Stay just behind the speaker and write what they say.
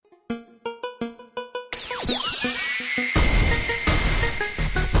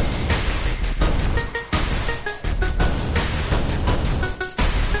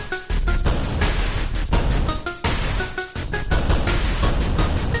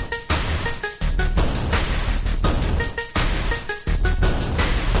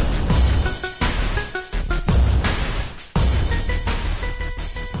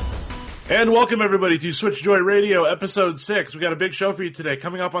And welcome everybody to Switch Joy Radio, episode 6. We got a big show for you today.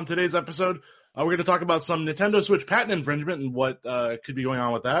 Coming up on today's episode, we're going to talk about some Nintendo Switch patent infringement and what could be going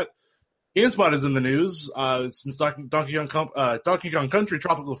on with that. GameSpot is in the news since Donkey Kong Country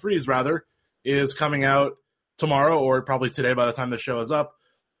Tropical Freeze is coming out tomorrow or probably today by the time the show is up.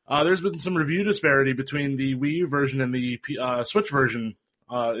 There's been some review disparity between the Wii U version and the Switch version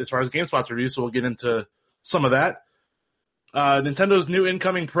as far as GameSpot's review, so we'll get into some of that. Nintendo's new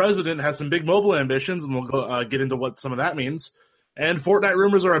incoming president has some big mobile ambitions, and we'll go get into what some of that means. And Fortnite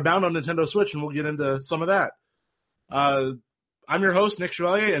rumors are abound on Nintendo Switch, and we'll get into some of that. I'm your host, Nick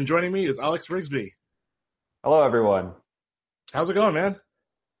Chevalier, and joining me is Alex Rigsby. Hello, everyone. How's it going, man?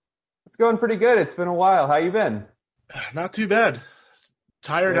 It's going pretty good. It's been a while. How you been? Not too bad.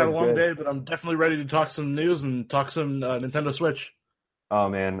 Tired, had a long Good. day, but I'm definitely ready to talk some news and talk some Nintendo Switch. Oh,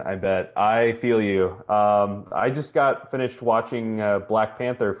 man, I bet. I feel you. I just got finished watching Black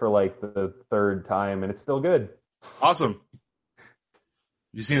Panther for like the third time, and it's still good. Awesome.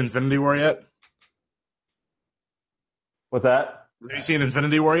 You seen Infinity War yet? What's that? Have you seen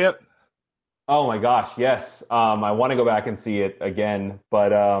Infinity War yet? Oh, my gosh, yes. I want to go back and see it again,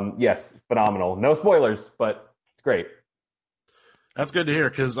 but yes, phenomenal. No spoilers, but it's great. That's good to hear,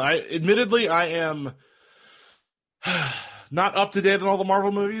 because I am not up to date on all the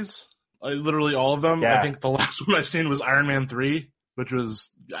Marvel movies. Literally all of them. Yeah. I think the last one I've seen was Iron Man 3, which was,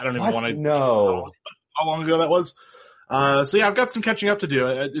 I don't even want to know how long ago that was. So yeah, I've got some catching up to do.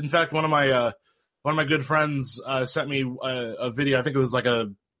 In fact, one of my good friends sent me a video. I think it was like a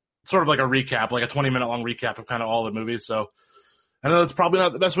sort of like a recap, like a 20-minute long recap of kind of all the movies. So I know it's probably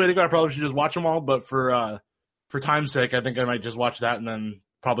not the best way to go. I probably should just watch them all, but for time's sake, I think I might just watch that and then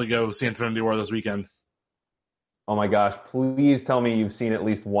probably go see Infinity War this weekend. Oh my gosh, please tell me you've seen at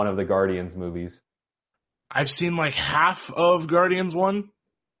least one of the Guardians movies. I've seen like half of Guardians 1.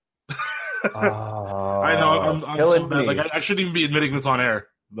 I know, I'm so bad. Like, I shouldn't even be admitting this on air,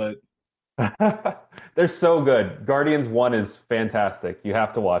 but... They're so good. Guardians 1 is fantastic. You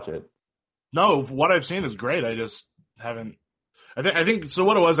have to watch it. No, what I've seen is great. I just haven't... I think so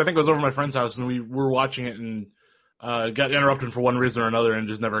what it was, I think it was over at my friend's house, and we were watching it and got interrupted for one reason or another and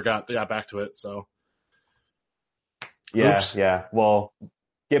just never got back to it, so... Yeah, Oops. yeah. Well,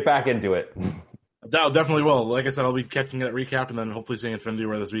 get back into it. No, definitely will. Like I said, I'll be catching that recap and then hopefully seeing Infinity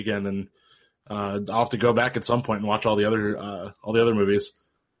War this weekend, and I'll have to go back at some point and watch all the other movies.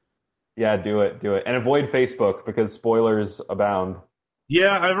 Yeah, do it. And avoid Facebook because spoilers abound.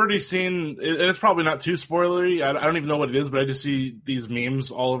 Yeah, I've already seen, and it's probably not too spoilery. I don't even know what it is, but I just see these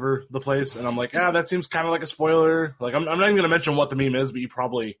memes all over the place, and I'm like, that seems kind of like a spoiler. Like, I'm not even going to mention what the meme is, but you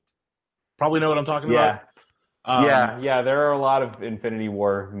probably know what I'm talking about. Yeah, there are a lot of Infinity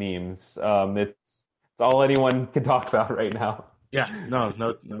War memes. It's all anyone can talk about right now. Yeah, no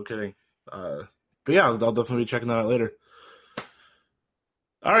kidding. But yeah, I'll definitely be checking that out later.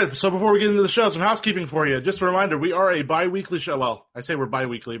 All right, so before we get into the show, some housekeeping for you. Just a reminder, we are a bi-weekly show. Well, I say we're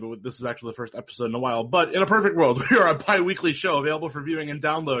bi-weekly, but this is actually the first episode in a while. But in a perfect world, we are a bi-weekly show available for viewing and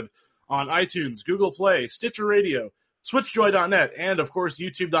download on iTunes, Google Play, Stitcher Radio, SwitchJoy.net, and, of course,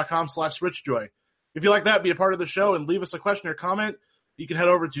 YouTube.com/SwitchJoy. If you like that, be a part of the show and leave us a question or comment. You can head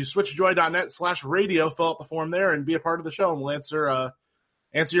over to switchjoy.net/radio, fill out the form there, and be a part of the show, and we'll answer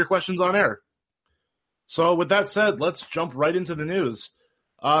your questions on air. So with that said, let's jump right into the news.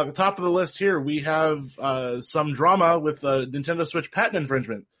 At the top of the list here, we have some drama with Nintendo Switch patent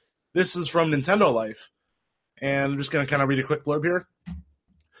infringement. This is from Nintendo Life, and I'm just going to kind of read a quick blurb here.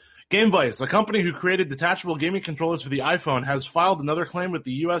 GameVice, a company who created detachable gaming controllers for the iPhone, has filed another claim with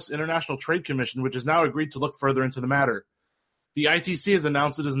the U.S. International Trade Commission, which has now agreed to look further into the matter. The ITC has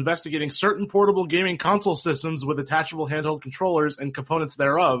announced it is investigating certain portable gaming console systems with attachable handheld controllers and components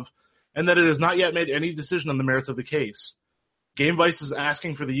thereof, and that it has not yet made any decision on the merits of the case. GameVice is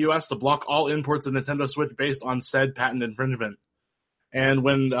asking for the U.S. to block all imports of Nintendo Switch based on said patent infringement. And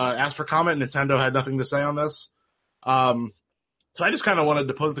when asked for comment, Nintendo had nothing to say on this. So I just kind of wanted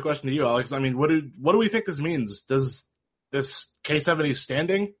to pose the question to you, Alex. I mean, what do we think this means? Does this case have any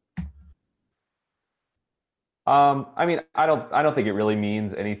standing? I mean, I don't think it really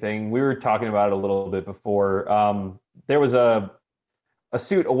means anything. We were talking about it a little bit before. There was a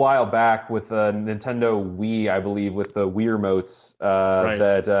suit a while back with a Nintendo Wii, I believe, with the Wii remotes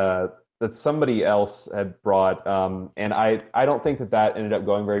right. that somebody else had brought, and I don't think that ended up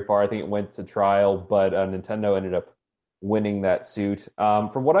going very far. I think it went to trial, but Nintendo ended up winning that suit.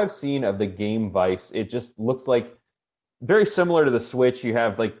 From what I've seen of the GameVice, it just looks like very similar to the Switch. You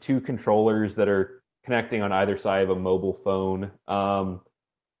have like two controllers that are connecting on either side of a mobile phone.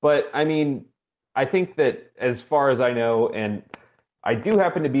 But I mean, I think that as far as I know, and I do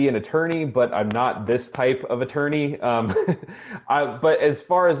happen to be an attorney, but I'm not this type of attorney. But as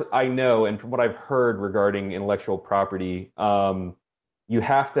far as I know, and from what I've heard regarding intellectual property, you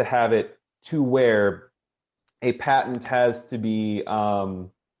have to have it to where a patent has to be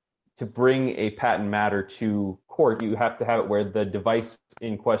to bring a patent matter to court. You have to have it where the device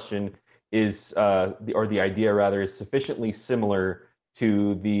in question is, or the idea rather, is sufficiently similar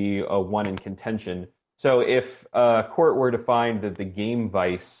to the one in contention. So if a court were to find that the Game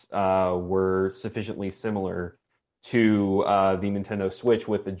Vice were sufficiently similar to the Nintendo Switch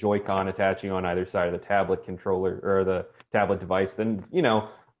with the Joy-Con attaching on either side of the tablet controller or the tablet device, then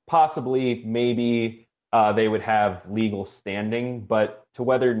possibly maybe they would have legal standing. But to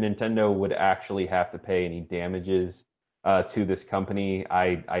whether Nintendo would actually have to pay any damages to this company,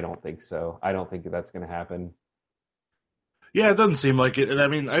 I don't think so. I don't think that's going to happen. Yeah, it doesn't seem like it. And I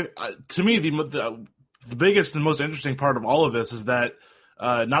mean, to me, the biggest and most interesting part of all of this is that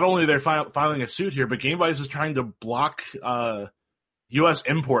not only they're filing a suit here, but Game Vice is trying to block U.S.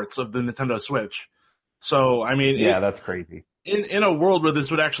 imports of the Nintendo Switch. So, I mean, yeah, that's crazy. In a world where this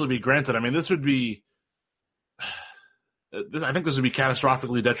would actually be granted, I mean, this would be, I think this would be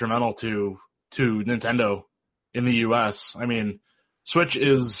catastrophically detrimental to Nintendo in the U.S. I mean, Switch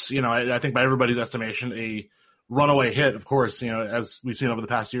is, I think by everybody's estimation, a runaway hit, of course, as we've seen over the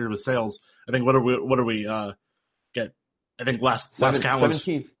past year with sales. I think what are we get? I think last count was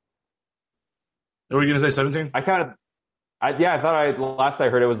 17. Are we going to say 17? I thought last I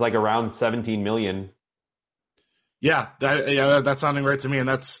heard it was like around 17 million. Yeah, that's sounding right to me. And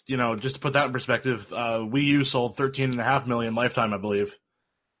that's, just to put that in perspective, Wii U sold 13.5 million lifetime, I believe.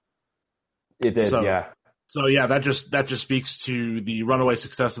 It did, yeah. So yeah, that just speaks to the runaway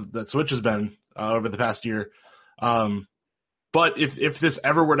success that Switch has been over the past year. But if this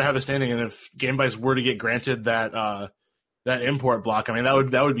ever were to have a standing, and if Game Vice were to get granted that import block, I mean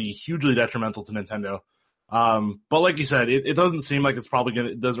that would be hugely detrimental to Nintendo. But like you said, it doesn't seem like it's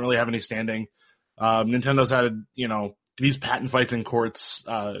probably it doesn't really have any standing. Nintendo's had these patent fights in courts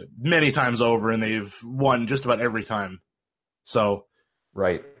many times over, and they've won just about every time. So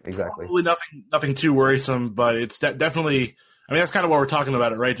right, exactly. Probably nothing too worrisome, but it's definitely. I mean, that's kind of what we're talking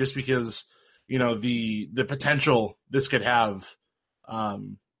about, it right? Just because the potential this could have,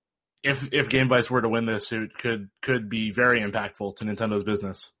 if Game Vice were to win this suit, could be very impactful to Nintendo's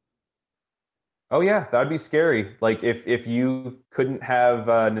business. Oh yeah, that'd be scary. Like if you couldn't have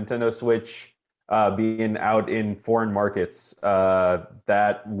Nintendo Switch being out in foreign markets,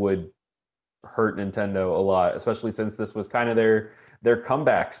 that would hurt Nintendo a lot, especially since this was kind of their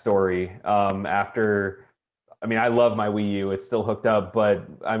comeback story after. I mean, I love my Wii U; it's still hooked up, but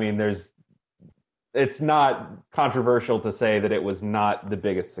I mean, it's not controversial to say that it was not the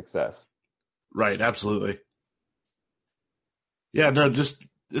biggest success. Right, absolutely. Yeah, no, just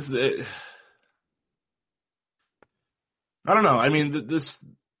this. I don't know. I mean, the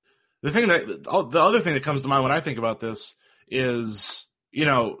other thing that comes to mind when I think about this is,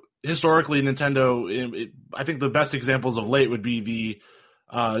 historically Nintendo. I think the best examples of late would be the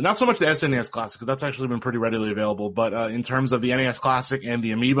not so much the SNES Classic, because that's actually been pretty readily available, but in terms of the NES Classic and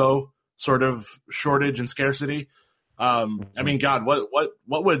the Amiibo sort of shortage and scarcity. I mean, God, what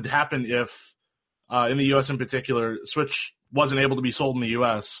would happen if in the U.S. in particular, Switch wasn't able to be sold in the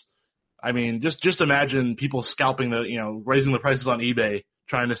U.S.? I mean, just imagine people scalping raising the prices on eBay,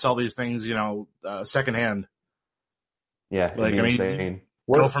 trying to sell these things, secondhand. Yeah, like I mean, insane.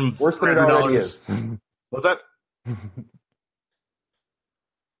 Worse than it already is. What's that?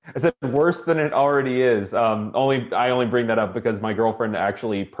 I said worse than it already is. I only bring that up because my girlfriend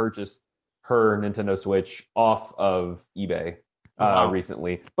actually purchased her Nintendo Switch off of eBay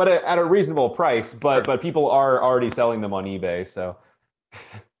recently, but at a reasonable price. But people are already selling them on eBay, so.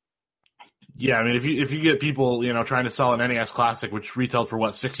 Yeah, I mean, if you get people trying to sell an NES Classic, which retailed for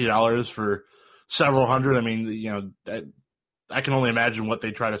what, $60 for several hundred, I mean, I can only imagine what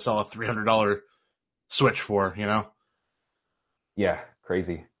they try to sell a $300 Switch for, Yeah,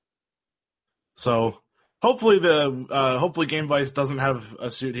 crazy. So hopefully hopefully Game Vice doesn't have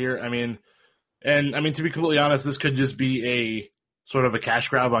a suit here. I mean, to be completely honest, this could just be a sort of a cash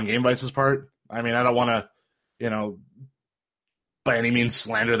grab on Game Vice's part. I mean, I don't want to, by any means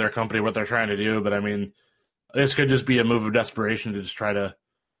slander their company, what they're trying to do, but I mean, this could just be a move of desperation to just try to,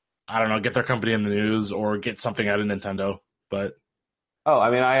 I don't know, get their company in the news or get something out of Nintendo. But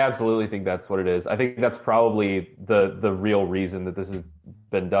I mean, I absolutely think that's what it is. I think that's probably the real reason that this has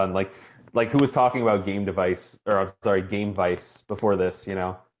been done. Like who was talking about Game Vice before this,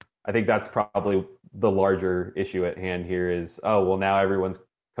 I think that's probably the larger issue at hand here is, oh, well, now everyone's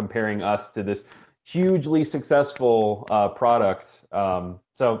comparing us to this hugely successful product.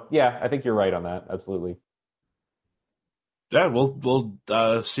 So yeah, I think you're right on that. Absolutely. Yeah, we'll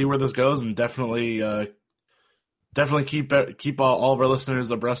see where this goes, and definitely keep all of our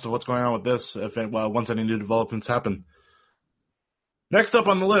listeners abreast of what's going on with this if once any new developments happen. Next up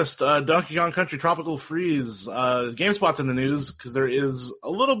on the list, Donkey Kong Country Tropical Freeze. GameSpot's in the news because there is a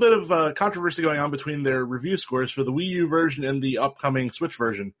little bit of controversy going on between their review scores for the Wii U version and the upcoming Switch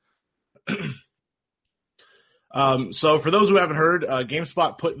version. So for those who haven't heard,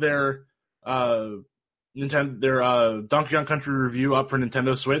 GameSpot put their Donkey Kong Country review up for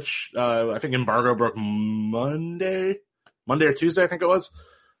Nintendo Switch. I think embargo broke Monday or Tuesday, I think it was.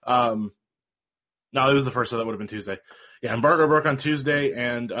 No, it was the first, so that would have been Tuesday. Yeah, embargo broke on Tuesday,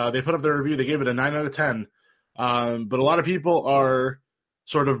 and they put up their review. They gave it a 9 out of 10. But a lot of people are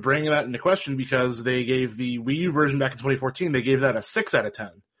sort of bringing that into question because they gave the Wii U version back in 2014, they gave that a 6 out of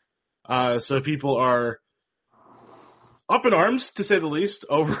 10. So people are up in arms, to say the least,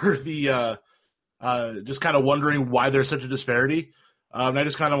 over the just kind of wondering why there's such a disparity. And I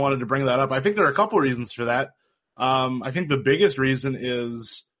just kind of wanted to bring that up. I think there are a couple of reasons for that. I think the biggest reason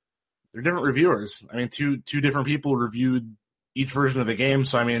is they're different reviewers. I mean, two different people reviewed each version of the game.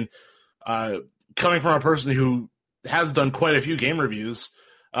 So, I mean, coming from a person who has done quite a few game reviews,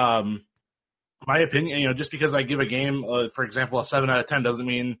 my opinion, just because I give a game, for example, a 7 out of 10 doesn't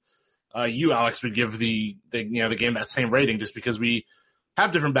mean you, Alex, would give the game that same rating just because we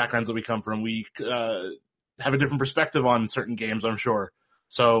have different backgrounds that we come from. We have a different perspective on certain games, I'm sure.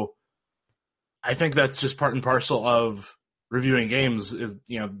 So I think that's just part and parcel of reviewing games is,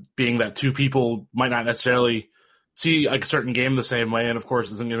 being that two people might not necessarily see like a certain game the same way, and of course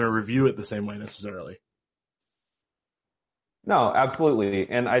isn't going to review it the same way necessarily. No, absolutely.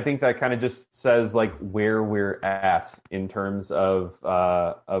 And I think that kind of just says like where we're at in terms of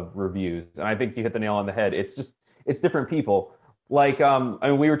reviews. And I think you hit the nail on the head. It's different people. Like, I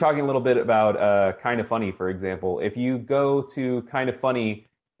mean, we were talking a little bit about Kind of Funny, for example. If you go to Kind of Funny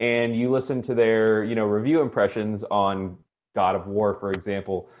and you listen to their, review impressions on God of War, for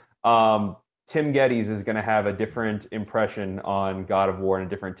example, Tim Geddes is going to have a different impression on God of War and a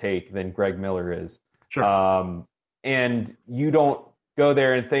different take than Greg Miller is. Sure. And you don't go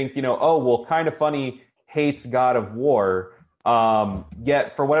there and think, oh, well, Kind of Funny hates God of War.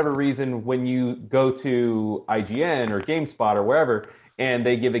 Yet, for whatever reason, when you go to IGN or GameSpot or wherever, and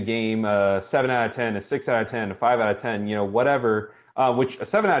they give a game a 7 out of 10, a 6 out of 10, a 5 out of 10, whatever, which a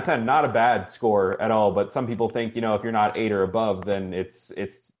 7 out of 10, not a bad score at all, but some people think, if you're not 8 or above, then it's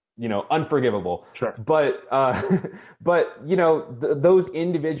unforgivable. Sure. But those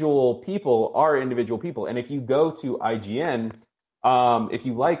individual people are individual people. And if you go to IGN, if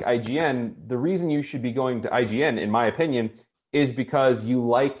you like IGN, the reason you should be going to IGN, in my opinion, is because you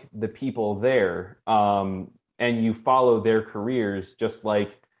like the people there, and you follow their careers just like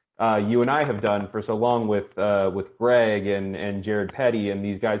you and I have done for so long with Greg and Jared Petty and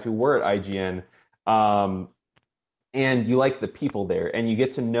these guys who were at IGN. And you like the people there, and you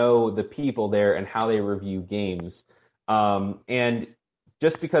get to know the people there and how they review games. And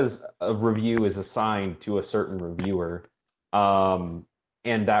just because a review is assigned to a certain reviewer,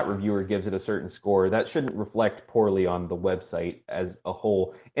 and that reviewer gives it a certain score, that shouldn't reflect poorly on the website as a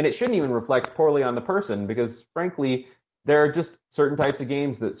whole. And it shouldn't even reflect poorly on the person, because frankly, there are just certain types of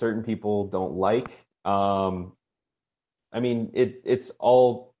games that certain people don't like. I mean, it's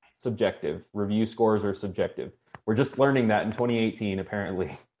all subjective. Review scores are subjective. We're just learning that in 2018,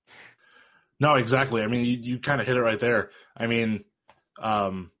 apparently. No, exactly. I mean, you kind of hit it right there. I mean,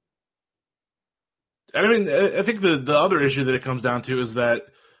 I think the other issue that it comes down to is that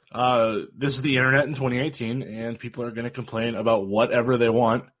this is the internet in 2018, and people are going to complain about whatever they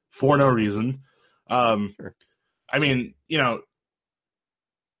want for no reason. Sure. I mean, to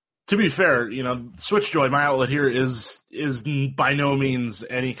be fair, SwitchJoy, my outlet here, is by no means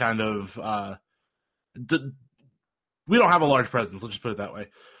any kind of we don't have a large presence. Let's just put it that way.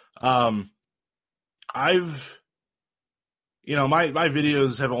 My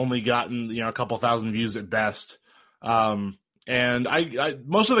videos have only gotten, a couple thousand views at best. And I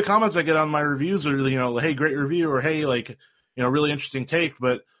most of the comments I get on my reviews are, hey, great review, or hey, really interesting take.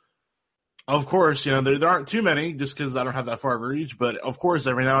 But of course, there aren't too many just because I don't have that far of a reach. But of course,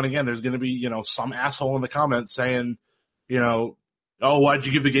 every now and again, there's going to be, some asshole in the comments saying, oh, why'd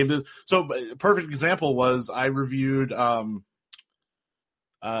you give the game to? So a perfect example was I reviewed, God,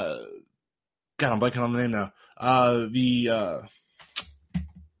 I'm blanking on the name now. I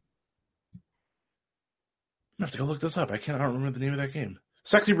have to go look this up. I don't remember the name of that game.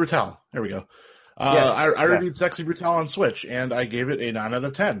 Sexy Brutale. There we go. Yes, I reviewed Sexy Brutale on Switch, and I gave it a 9 out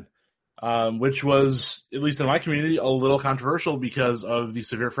of 10. which was, at least in my community, a little controversial because of the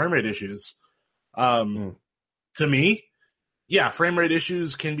severe frame rate issues. To me, yeah, frame rate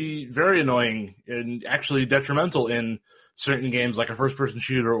issues can be very annoying and actually detrimental in certain games like a first-person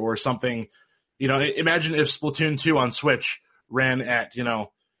shooter or something. Imagine if Splatoon 2 on Switch ran at,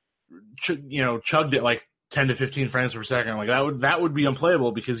 chugged at like 10 to 15 frames per second. Like that would be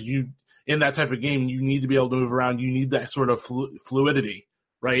unplayable because in that type of game, you need to be able to move around. You need that sort of fluidity,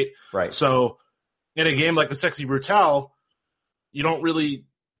 right? Right. So in a game like the Sexy Brutale, you don't really,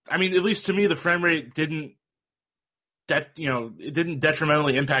 at least to me, the frame rate didn't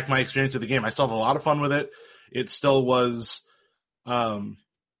detrimentally impact my experience of the game. I still have a lot of fun with it. It still was, I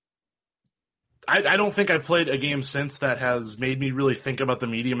don't think I've played a game since that has made me really think about the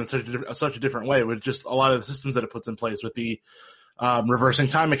medium in such a different way, with just a lot of the systems that it puts in place with the reversing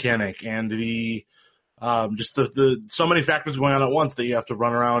time mechanic and the just the so many factors going on at once that you have to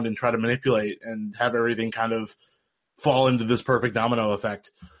run around and try to manipulate and have everything kind of fall into this perfect domino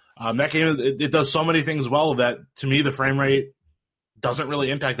effect. That game, it does so many things well that, to me, the frame rate doesn't really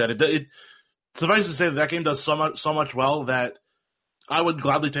impact that. It suffice to say that game does so much well that I would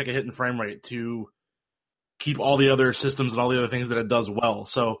gladly take a hit in frame rate to keep all the other systems and all the other things that it does well.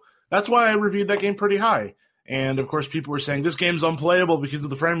 So that's why I reviewed that game pretty high. And, of course, people were saying, this game's unplayable because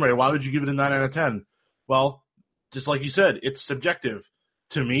of the frame rate. Why would you give it a 9 out of 10? Well, just like you said, it's subjective.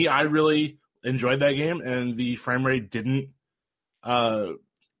 To me, I really enjoyed that game, and the frame rate didn't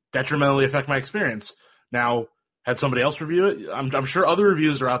detrimentally affect my experience. Now, had somebody else review it, I'm sure other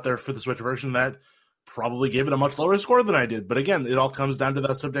reviews are out there for the Switch version that probably gave it a much lower score than I did. But again, it all comes down to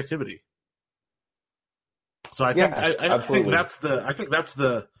that subjectivity. So I think that's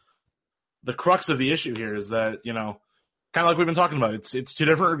the crux of the issue here, is that, kind of like we've been talking about, it's two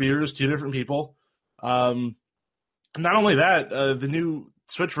different reviewers, two different people. Not only that, the new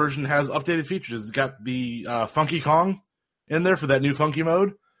Switch version has updated features. It's got the Funky Kong in there for that new funky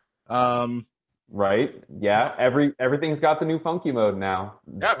mode. Right. Yeah. Everything's got the new funky mode now.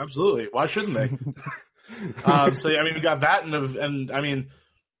 Yeah, absolutely. Why shouldn't they? We got that, and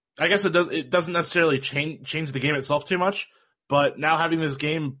I guess it doesn't necessarily change the game itself too much, but now having this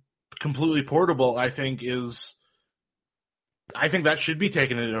game completely portable, I think that should be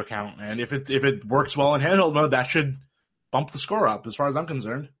taken into account. And if it works well in handheld mode, that should bump the score up, as far as I'm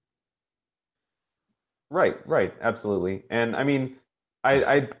concerned. Right. Absolutely. And I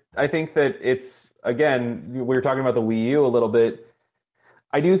think that it's, again, we were talking about the Wii U a little bit.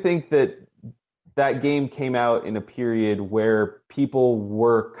 I do think that game came out in a period where people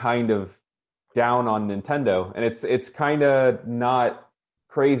were kind of down on Nintendo, and it's kind of not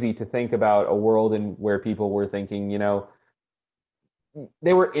crazy to think about a world where people were thinking,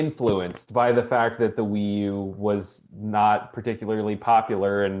 they were influenced by the fact that the Wii U was not particularly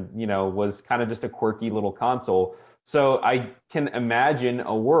popular and, was kind of just a quirky little console. So I can imagine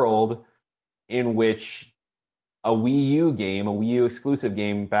a world in which a Wii U game, a Wii U exclusive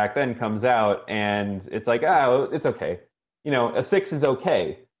game back then comes out, and it's like, it's okay. A 6 is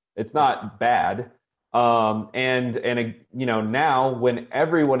okay. It's not bad. Now when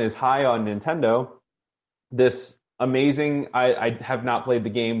everyone is high on Nintendo, this amazing, I have not played the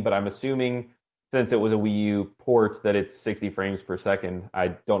game, but I'm assuming, since it was a Wii U port, that it's 60 frames per second.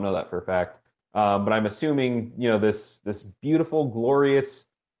 I don't know that for a fact. But I'm assuming, this beautiful, glorious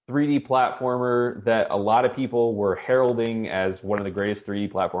 3D platformer that a lot of people were heralding as one of the greatest 3D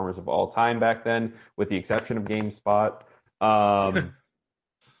platformers of all time back then, with the exception of GameSpot.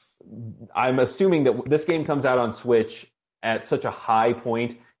 I'm assuming that this game comes out on Switch at such a high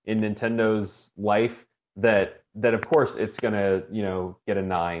point in Nintendo's life that of course it's gonna, get a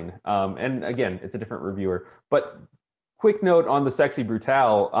 9. And again, it's a different reviewer. But quick note on the Sexy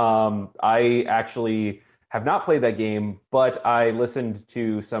Brutale. I actually have not played that game, but I listened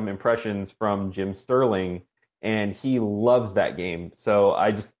to some impressions from Jim Sterling, and he loves that game. So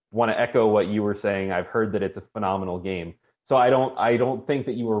I just want to echo what you were saying. I've heard that it's a phenomenal game. So I don't think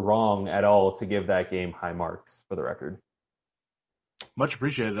that you were wrong at all to give that game high marks, for the record. Much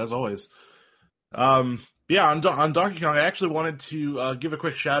appreciated, as always. On Donkey Kong, I actually wanted to give a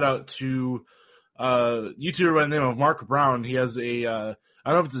quick shout out to YouTuber by the name of Mark Brown. He has I don't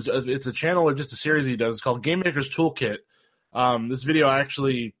know if it's a channel or just a series he does. It's called Game Maker's Toolkit. This video,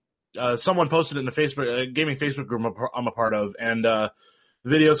 someone posted it in the gaming Facebook group I'm a part of, and the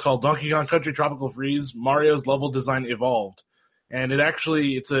video is called Donkey Kong Country Tropical Freeze: Mario's Level Design Evolved. And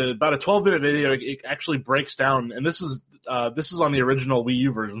it's about a 12-minute video. It actually breaks down, and this is on the original Wii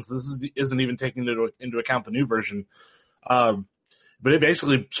U version, so this isn't even taking into account the new version. But it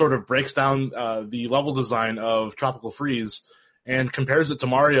basically sort of breaks down the level design of Tropical Freeze and compares it to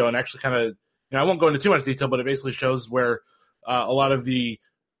Mario, and actually kind of, I won't go into too much detail, but it basically shows where a lot of the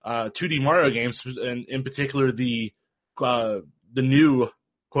 2D Mario games, and in particular the new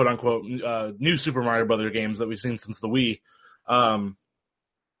quote unquote new Super Mario Brothers games that we've seen since the Wii, how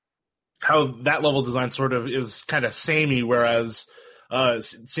that level design sort of is kind of samey, whereas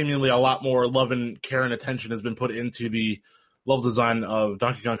seemingly a lot more love and care and attention has been put into the level design of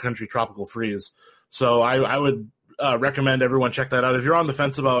Donkey Kong Country Tropical Freeze. So I would recommend everyone check that out. If you're on the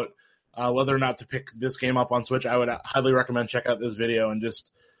fence about whether or not to pick this game up on Switch, I would highly recommend check out this video and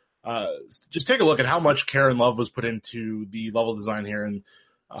just take a look at how much care and love was put into the level design here. And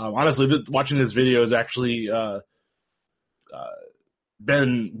honestly, watching this video has actually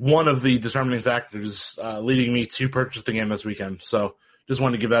been one of the determining factors leading me to purchase the game this weekend. So just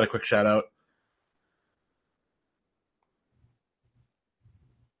wanted to give that a quick shout out.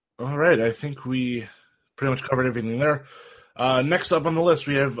 All right, I think we pretty much covered everything there. Next up on the list,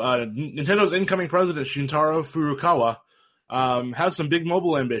 we have Nintendo's incoming president, Shuntaro Furukawa, has some big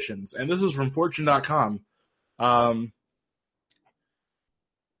mobile ambitions, and this is from Fortune.com.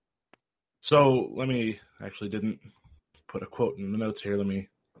 So let me, actually didn't put a quote in the notes here. Let me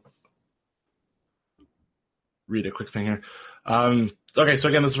read a quick thing here. Okay, so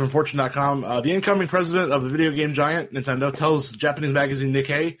again, this is from Fortune.com. The incoming president of the video game giant, Nintendo, tells Japanese magazine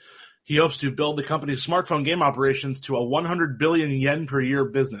Nikkei he hopes to build the company's smartphone game operations to a 100 billion yen per year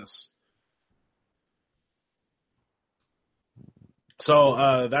business.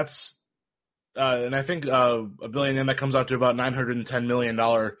 So that's, and I think a billion yen, that comes out to about $910 million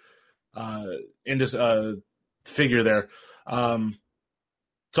figure there.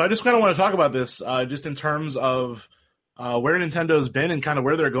 So I just kind of want to talk about this just in terms of where Nintendo's been and kind of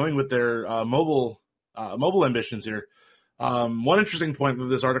where they're going with their mobile ambitions here. One interesting point that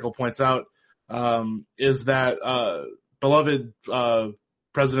this article points out is that beloved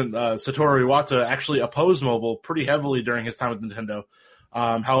President Satoru Iwata actually opposed mobile pretty heavily during his time with Nintendo.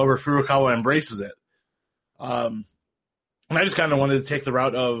 However, Furukawa embraces it. And I just kind of wanted to take the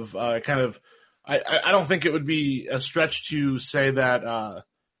route of I don't think it would be a stretch to say that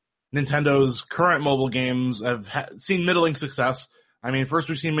Nintendo's current mobile games have seen middling success. I mean, first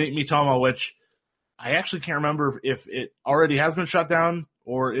we've seen Miitomo, which I actually can't remember if it already has been shut down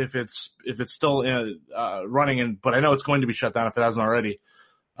or if it's still running. But I know it's going to be shut down if it hasn't already.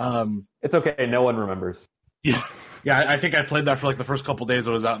 It's okay. No one remembers. Yeah. I think I played that for like the first couple days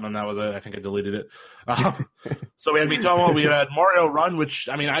it was out, and then that was it. I think I deleted it. So we had Miitomo, we had Mario Run, which,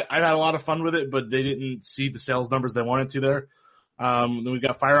 I mean, I had a lot of fun with it, but they didn't see the sales numbers they wanted to there. Then we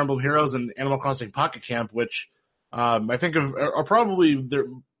got Fire Emblem Heroes and Animal Crossing Pocket Camp, which I think are probably their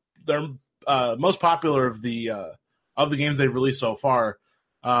most popular of the games they've released so far.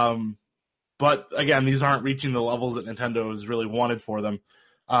 But again, these aren't reaching the levels that Nintendo has really wanted for them.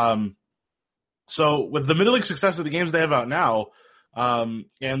 So with the middling success of the games they have out now, and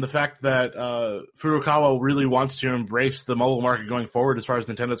the fact that Furukawa really wants to embrace the mobile market going forward as far as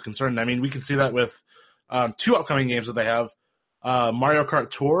Nintendo is concerned, I mean, we can see that with two upcoming games that they have. Mario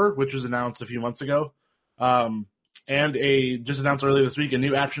Kart Tour, which was announced a few months ago, and just announced earlier this week, a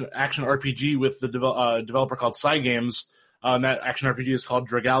new action RPG with the developer called Cygames. And that action RPG is called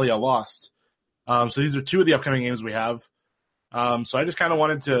Dragalia Lost. So these are two of the upcoming games we have. So I just kind of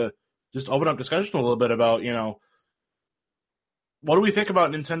wanted to just open up discussion a little bit about, what do we think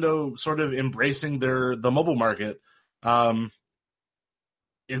about Nintendo sort of embracing the mobile market?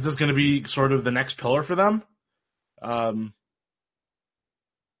 Is this going to be sort of the next pillar for them? I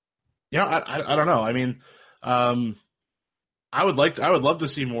don't know. I mean, I would love to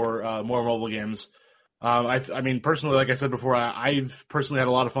see more mobile games. I mean, personally, like I said before, I've personally had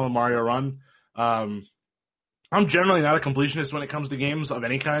a lot of fun with Mario Run. I'm generally not a completionist when it comes to games of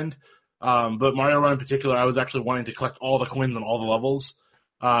any kind, but Mario Run in particular, I was actually wanting to collect all the coins on all the levels.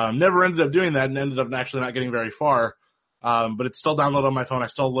 Never ended up doing that and ended up actually not getting very far. But it's still downloaded on my phone. I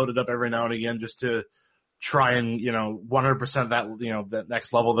still load it up every now and again just to try and 100% that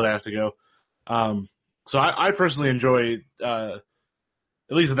next level that I have to go. So I personally enjoy at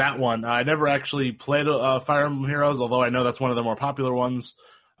least that one. I never actually played Fire Emblem Heroes, although I know that's one of the more popular ones.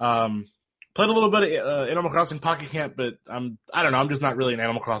 Played a little bit of Animal Crossing Pocket Camp, but I don't know. I'm just not really an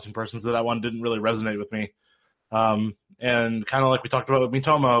Animal Crossing person, so that one didn't really resonate with me. And kind of like we talked about with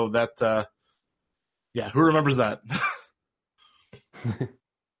Miitomo, that who remembers that?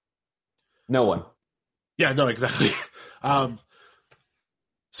 No one. Yeah, no, exactly.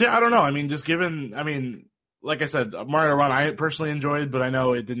 So yeah, I don't know. I mean, like I said, Mario Run I personally enjoyed, but I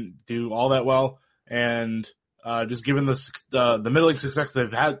know it didn't do all that well. And just given the middling success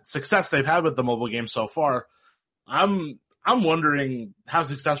they've had with the mobile game so far, I'm I'm wondering how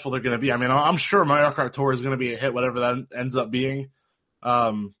successful they're going to be. I mean, I'm sure Mario Kart Tour is going to be a hit, whatever that ends up being.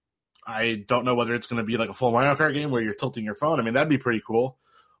 I don't know whether it's going to be like a full Mario Kart game where you're tilting your phone. I mean, that'd be pretty cool.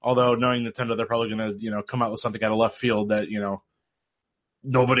 Although knowing Nintendo, they're probably going to, come out with something out of left field that,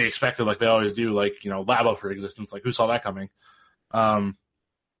 nobody expected, like they always do, like, Labo, for existence. Like, who saw that coming? And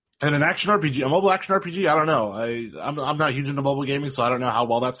an action RPG, a mobile action RPG, I don't know. I'm not huge into mobile gaming, so I don't know how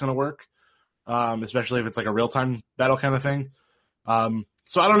well that's going to work, especially if it's like a real-time battle kind of thing.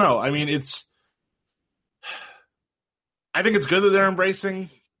 So I don't know. I mean, I think it's good that they're embracing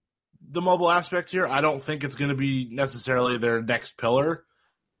the mobile aspect here. I don't think it's going to be necessarily their next pillar.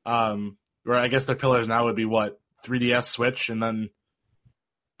 Or I guess their pillars now would be what, 3DS, Switch, and then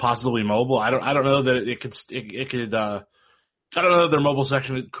possibly mobile. I don't know that it could. I don't know that their mobile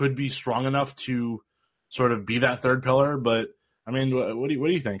section could be strong enough to sort of be that third pillar. But I mean, what do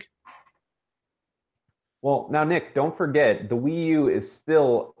you think? Well, now, Nick, don't forget, the Wii U is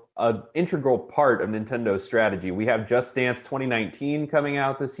still an integral part of Nintendo's strategy. We have Just Dance 2019 coming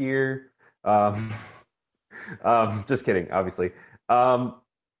out this year. Just kidding, obviously.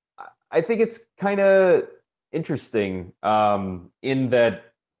 I think it's kind of interesting in that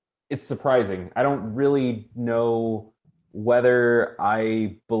it's surprising. I don't really know whether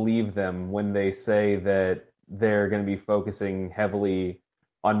I believe them when they say that they're going to be focusing heavily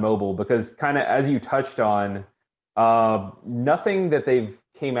on mobile, because kind of as you touched on, nothing that they've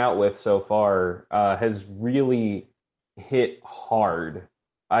came out with so far has really hit hard.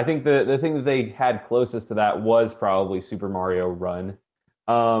 I think the thing that they had closest to that was probably Super Mario Run,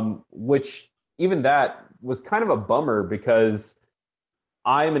 which even that was kind of a bummer because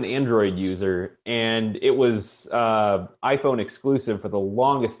I'm an Android user and it was iPhone exclusive for the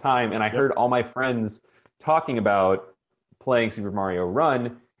longest time, and I heard all my friends talking about playing Super Mario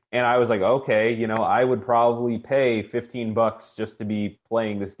Run, and I was like, okay, I would probably pay $15 just to be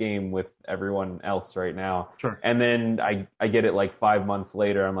playing this game with everyone else right now. Sure. And then I get it like 5 months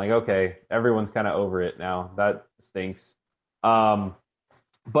later. I'm like, okay, everyone's kind of over it now. That stinks.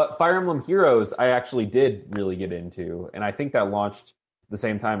 But Fire Emblem Heroes, I actually did really get into, and I think that launched the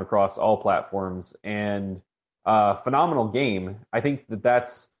same time across all platforms, and phenomenal game. I think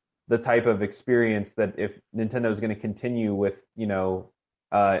that's the type of experience that if Nintendo is going to continue with,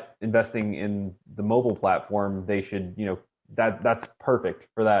 investing in the mobile platform, they should, that's perfect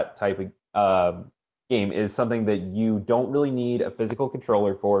for that type of game, is something that you don't really need a physical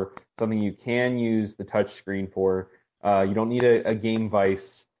controller for, something you can use the touch screen for. You don't need a game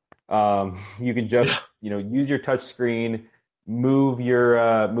vice. You can just, use your touch screen, move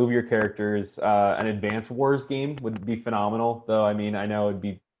your characters. An Advance Wars game would be phenomenal, though. I mean, I know it'd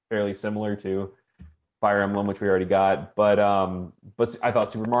be fairly similar to Fire Emblem, which we already got, but I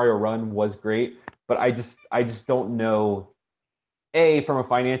thought Super Mario Run was great. But I just don't know, from a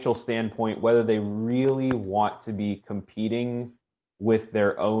financial standpoint, whether they really want to be competing with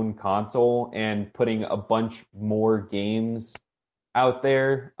their own console and putting a bunch more games out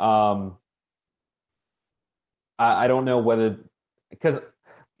there. I don't know whether, because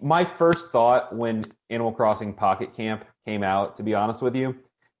my first thought when Animal Crossing Pocket Camp came out, to be honest with you,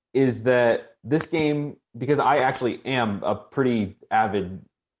 is that this game, because I actually am a pretty avid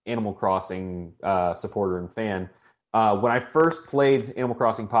Animal Crossing supporter and fan, when I first played Animal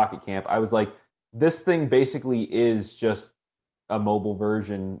Crossing Pocket Camp, I was like, this thing basically is just a mobile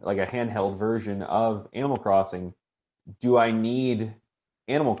version, like a handheld version of Animal Crossing. Do I need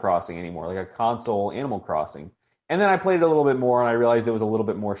Animal Crossing anymore, like a console Animal Crossing? And then I played it a little bit more, and I realized it was a little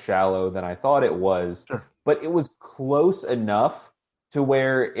bit more shallow than I thought it was. Sure. But it was close enough to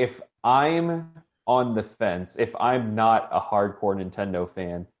where if I'm on the fence, if I'm not a hardcore Nintendo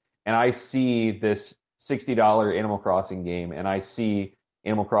fan, and I see this $60 Animal Crossing game, and I see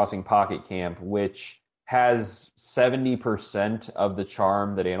Animal Crossing Pocket Camp, which has 70% of the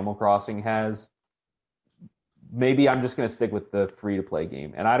charm that Animal Crossing has, maybe I'm just going to stick with the free-to-play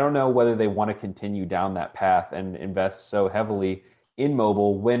game. And I don't know whether they want to continue down that path and invest so heavily in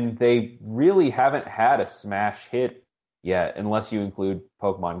mobile when they really haven't had a smash hit yet, unless you include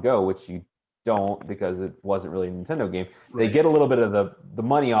Pokemon Go, which you don't because it wasn't really a Nintendo game. Right. They get a little bit of the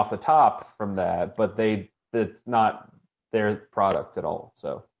money off the top from that, but it's not their product at all.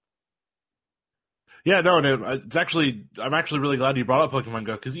 So. Yeah, no, it's actually, I'm actually really glad you brought up Pokemon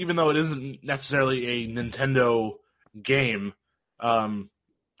Go, because even though it isn't necessarily a Nintendo game,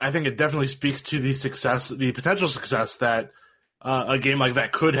 I think it definitely speaks to the potential success that a game like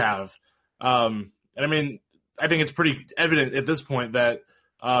that could have. And I mean, I think it's pretty evident at this point that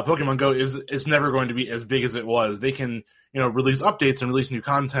Pokemon Go is never going to be as big as it was. They can, release updates and release new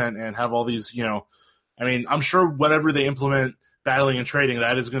content and have all these, I mean, I'm sure whatever they implement battling and trading,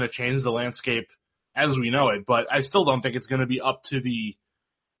 that is going to change the landscape as we know it. But I still don't think it's going to be up to the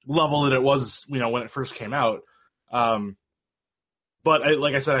level that it was, when it first came out. But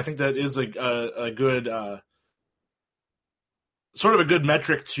like I said, I think that is a good sort of a good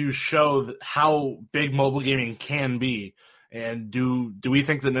metric to show how big mobile gaming can be. And do we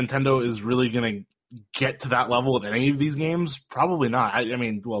think that Nintendo is really going to get to that level with any of these games? Probably not. I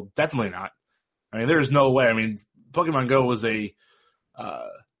mean, well, definitely not. I mean, there is no way. I mean, Pokemon Go was a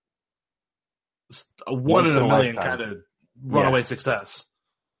one in a million kind of runaway success.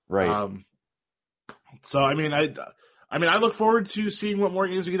 Right. So I mean, I look forward to seeing what more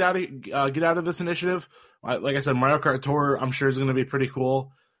games we get out of this initiative. Like I said, Mario Kart Tour, I'm sure is going to be pretty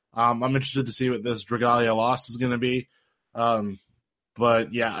cool. I'm interested to see what this Dragalia Lost is going to be.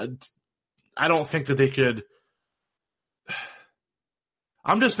 But yeah, I don't think that they could.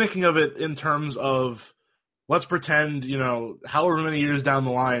 I'm just thinking of it in terms of, let's pretend, however many years down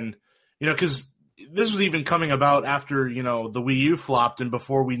the line, because this was even coming about after, the Wii U flopped and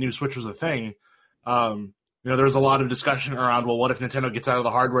before we knew Switch was a thing. There was a lot of discussion around, well, what if Nintendo gets out of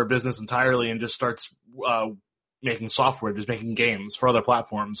the hardware business entirely and just starts making software, just making games for other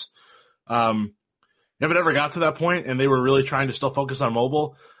platforms? If it ever got to that point and they were really trying to still focus on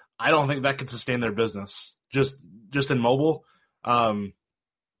mobile, I don't think that could sustain their business. Just in mobile,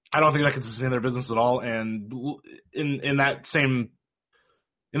 I don't think that could sustain their business at all. And in that same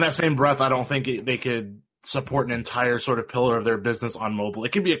breath, I don't think they could support an entire sort of pillar of their business on mobile.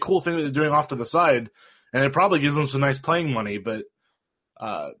 It could be a cool thing that they're doing off to the side, and it probably gives them some nice playing money, but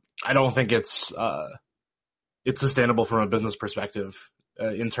I don't think it's sustainable from a business perspective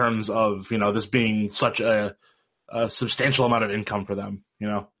in terms of this being such a substantial amount of income for them.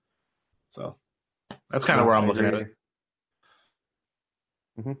 So that's kind of where I'm looking at it.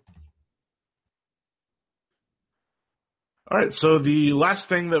 Mm-hmm. All right, so the last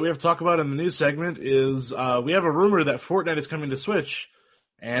thing that we have to talk about in the news segment is we have a rumor that Fortnite is coming to Switch,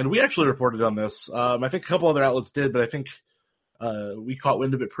 and we actually reported on this. I think a couple other outlets did, but I think we caught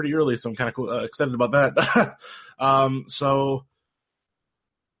wind of it pretty early, so I'm kind of excited about that. So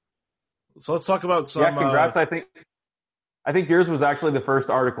let's talk about some. Yeah, congrats! I think yours was actually the first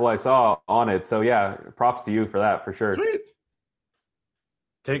article I saw on it. So yeah, props to you for that, for sure. Sweet.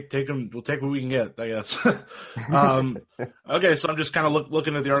 Take them. We'll take what we can get, I guess. Okay, so I'm just kind of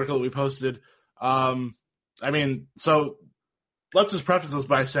looking at the article that we posted. So let's just preface this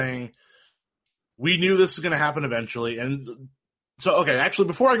by saying we knew this was going to happen eventually, and so okay. Actually,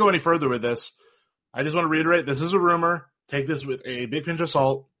 before I go any further with this, I just want to reiterate: this is a rumor. Take this with a big pinch of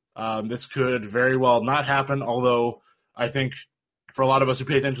salt. This could very well not happen. Although I think for a lot of us who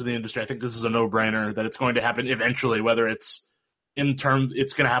pay attention to the industry, I think this is a no-brainer that it's going to happen eventually, whether it's it's going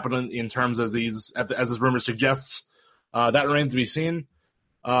to happen in terms as this rumor suggests. That remains to be seen.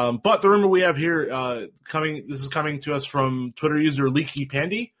 But the rumor we have here this is coming to us from Twitter user Leaky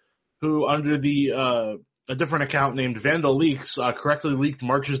Pandy, who under a different account named Vandal Leaks correctly leaked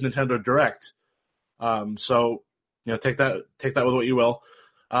March's Nintendo Direct. So take that with what you will.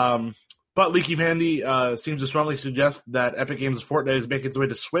 But Leaky Pandy seems to strongly suggest that Epic Games' Fortnite is making its way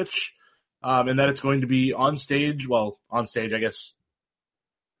to Switch. And that it's going to be on stage, I guess,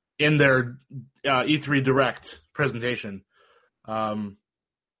 in their E3 Direct presentation. And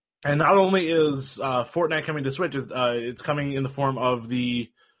not only is Fortnite coming to Switch, it's coming in the form of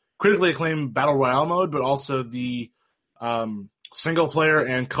the critically acclaimed Battle Royale mode, but also the single-player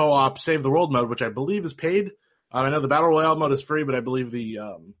and co-op Save the World mode, which I believe is paid. I know the Battle Royale mode is free, but I believe the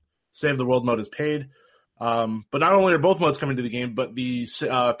Save the World mode is paid. But not only are both modes coming to the game, but the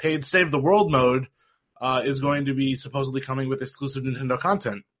paid Save the World mode is going to be supposedly coming with exclusive Nintendo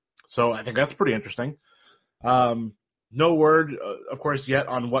content. So I think that's pretty interesting. No word, of course, yet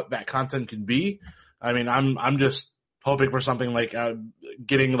on what that content could be. I mean, I'm just hoping for something like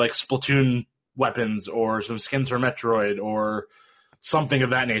getting like Splatoon weapons or some skins for Metroid or something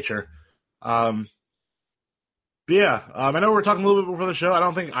of that nature. But yeah, I know we're talking a little bit before the show. I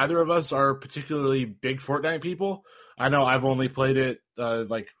don't think either of us are particularly big Fortnite people. I know I've only played it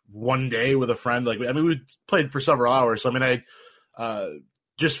like one day with a friend. We played for several hours. So I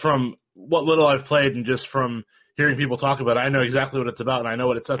just from what little I've played and just from hearing people talk about it, I know exactly what it's about and I know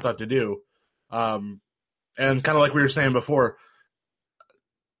what it sets out to do. And kind of like we were saying before,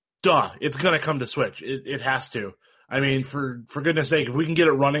 it's going to come to Switch. It has to. I mean, for goodness sake, if we can get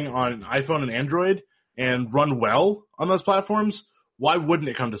it running on iPhone and Android and run well on those platforms, why wouldn't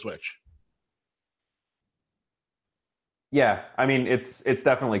it come to Switch? Yeah, I mean, it's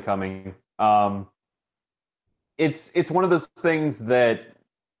definitely coming. It's one of those things that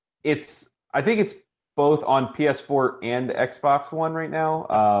I think it's both on PS4 and Xbox One right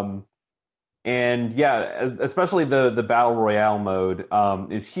now. And yeah, especially the battle royale mode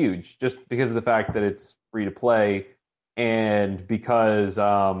is huge, just because of the fact that it's free to play, and because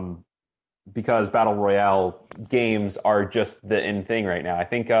battle royale games are just the in thing right now. I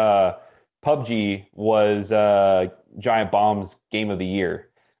think PUBG was Giant Bomb's game of the year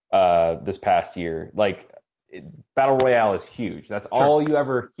this past year. Like battle royale is huge. That's all you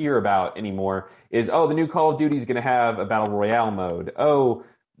ever hear about anymore. Is the new Call of Duty is going to have a battle royale mode.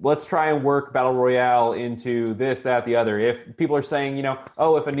 Let's try and work battle royale into this, that, the other. If people are saying,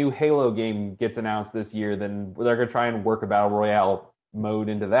 if a new Halo game gets announced this year, then they're going to try and work a battle royale mode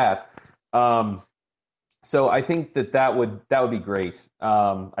into that. So I think that would be great.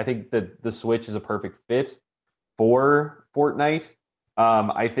 I think that the Switch is a perfect fit for Fortnite.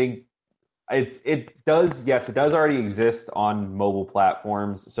 I think it does already exist on mobile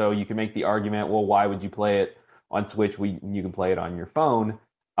platforms, so you can make the argument, well, why would you play it on Switch when you can play it on your phone?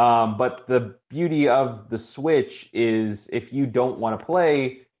 But the beauty of the Switch is if you don't want to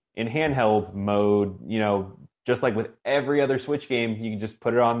play in handheld mode, just like with every other Switch game, you can just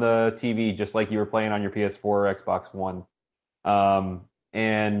put it on the TV, just like you were playing on your PS4 or Xbox One.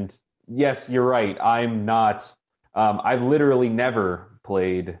 And yes, you're right. I'm not. I've literally never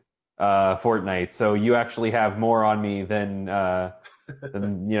played Fortnite, so you actually have more on me than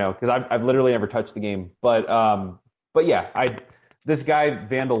because I've literally never touched the game. But yeah, this guy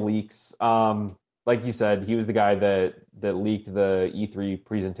Vandal Leaks, like you said, he was the guy that leaked the E3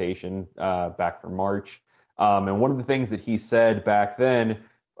 presentation back from March. And one of the things that he said back then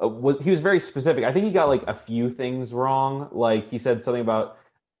was he was very specific. I think he got like a few things wrong. Like he said something about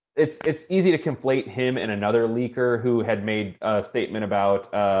it's easy to conflate him and another leaker who had made a statement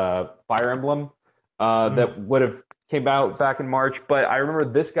about Fire Emblem that would have came out back in March. But I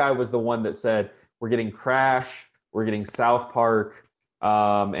remember this guy was the one that said we're getting Crash, we're getting South Park,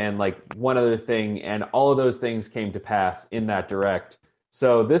 and like one other thing, and all of those things came to pass in that direct.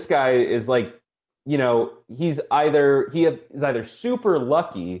 So this guy is like, he's either super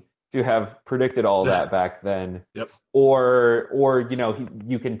lucky to have predicted all that back then, yep, or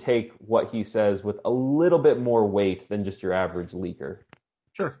you can take what he says with a little bit more weight than just your average leaker.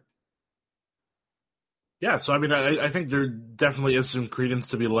 Sure. Yeah, so I mean, I think there definitely is some credence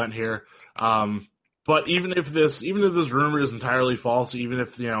to be lent here. But even if this rumor is entirely false, even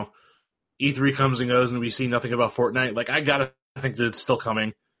if E3 comes and goes and we see nothing about Fortnite, like I gotta think that it's still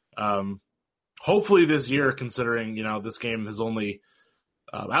coming. Hopefully this year, considering this game has only,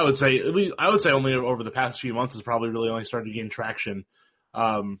 I would say only over the past few months has probably really only started to gain traction.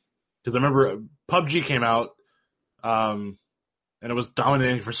 Because I remember PUBG came out, and it was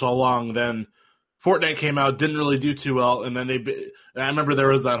dominating for so long. Then Fortnite came out, didn't really do too well, and then I remember there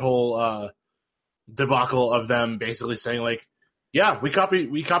was that whole debacle of them basically saying like, yeah, we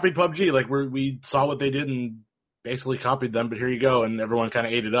copied PUBG, like we saw what they did and basically copied them, but here you go, and everyone kind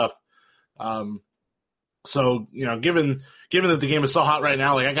of ate it up. So given that the game is so hot right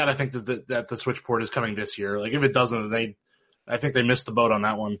now, like I gotta think that the Switch port is coming this year. Like if it doesn't, I think they missed the boat on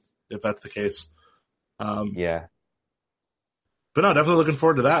that one, if that's the case. Yeah. But no, definitely looking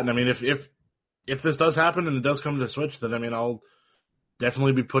forward to that. And I mean, if this does happen and it does come to Switch, then I mean, I'll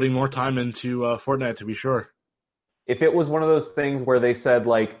definitely be putting more time into Fortnite to be sure. If it was one of those things where they said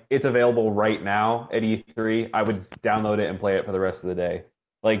like it's available right now at E3, I would download it and play it for the rest of the day.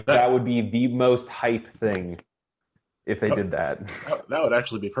 Like that would be the most hype thing if they did that. That would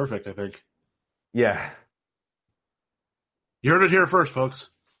actually be perfect, I think. Yeah. You heard it here first, folks.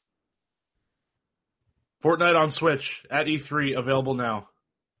 Fortnite on Switch at E3, available now.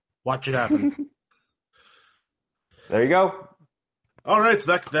 Watch it happen. There you go. All right,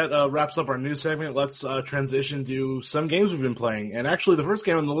 so that wraps up our news segment. Let's transition to some games we've been playing. And actually, the first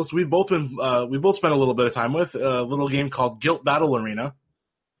game on the list we both spent a little bit of time with, a little game called Guilt Battle Arena.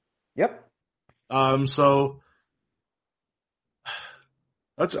 Yep. So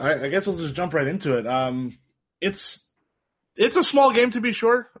I guess let's just jump right into it. It's a small game to be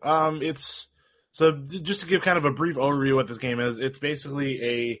sure. So just to give kind of a brief overview of what this game is, it's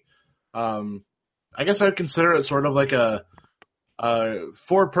basically I guess I would consider it sort of like a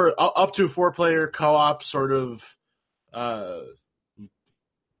up to 4-player co-op sort of. I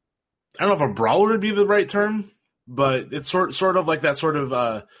don't know if a brawler would be the right term, but it's sort of like that sort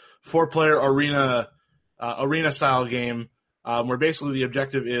of 4-player arena style game where basically the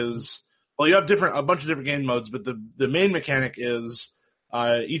objective is, well, you have a bunch of different game modes, but the main mechanic is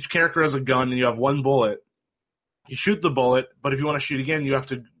each character has a gun and you have one bullet. You shoot the bullet, but if you want to shoot again, you have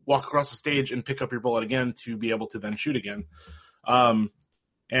to walk across the stage and pick up your bullet again to be able to then shoot again. And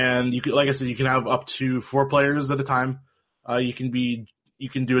and you can, like I said, you can have up to 4 players at a time. You can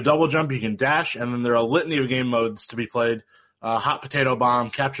do a double jump, you can dash, and then there are a litany of game modes to be played. Hot potato bomb,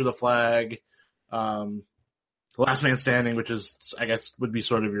 capture the flag, last man standing, which is, I guess, would be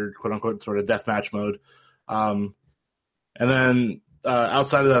sort of your quote unquote sort of deathmatch mode. And then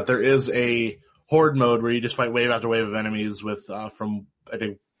outside of that, there is a horde mode where you just fight wave after wave of enemies with from I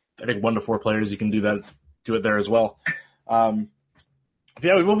think 1 to 4 players. You can do it there as well.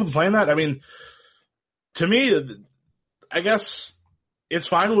 Yeah, we've been playing that. I mean, to me, I guess it's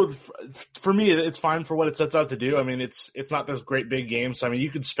fine for me. It's fine for what it sets out to do. I mean, it's not this great big game. So I mean, you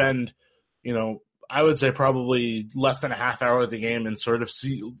could spend, I would say probably less than a half hour of the game and sort of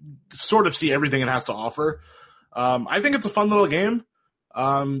see everything it has to offer. I think it's a fun little game.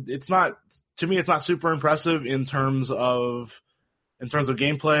 It's not super impressive in terms of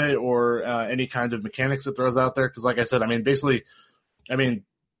gameplay or any kind of mechanics it throws out there. Because, like I said,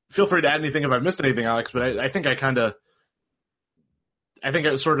 feel free to add anything if I've missed anything, Alex. But I think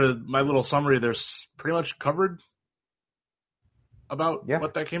my little summary there's pretty much covered about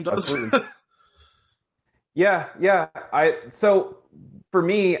what that game does. Yeah. So for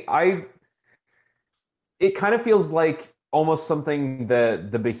me, it kind of feels like almost something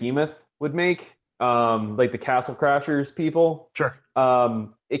that the Behemoth would make, like the Castle Crashers people. Sure.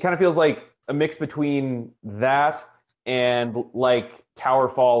 It kind of feels like a mix between that and like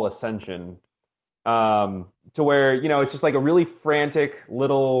Towerfall Ascension, to where it's just like a really frantic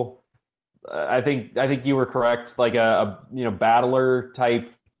little. I think you were correct, like a battler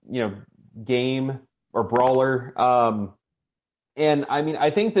type game or brawler. And I mean,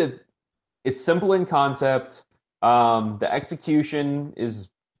 I think that it's simple in concept. The execution is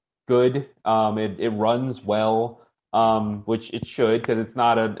good. It runs well, which it should, because it's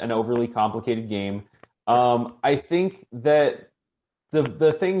not an overly complicated game. I think that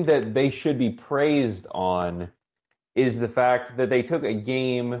the thing that they should be praised on is the fact that they took a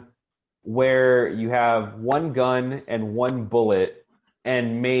game where you have one gun and one bullet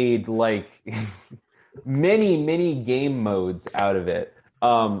and made like many game modes out of it.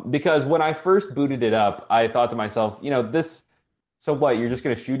 Because when I first booted it up, I thought to myself, so what? You're just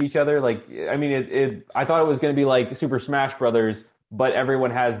going to shoot each other? Like, I mean, I thought it was going to be like Super Smash Brothers, but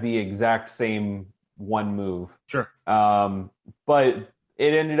everyone has the exact same one move. Sure. But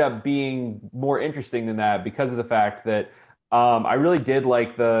it ended up being more interesting than that because of the fact that I really did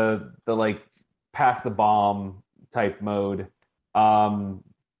like the like pass the bomb type mode. And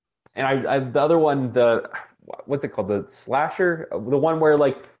I the other one, what's it called? The slasher, the one where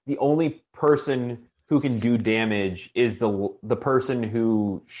like the only person who can do damage is the person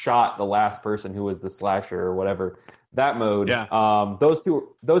who shot the last person who was the slasher or whatever. That mode. Yeah. Those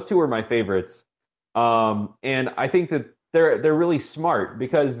two are my favorites. And I think that they're really smart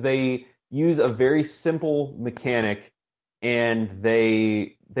because they use a very simple mechanic and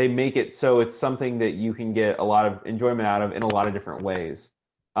they make it so it's something that you can get a lot of enjoyment out of in a lot of different ways.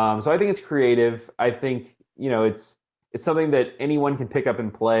 So I think it's creative. I think it's something that anyone can pick up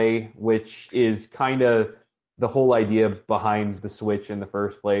and play, which is kind of the whole idea behind the Switch in the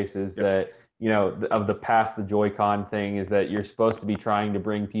first place. Is that of the pass the Joy-Con thing is that you're supposed to be trying to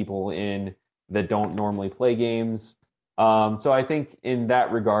bring people in that don't normally play games. So I think in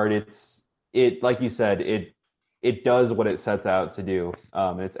that regard, it like you said, it does what it sets out to do,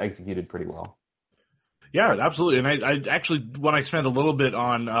 and it's executed pretty well. Yeah, absolutely. And I actually want to expand a little bit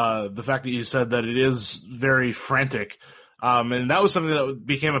on the fact that you said that it is very frantic. And that was something that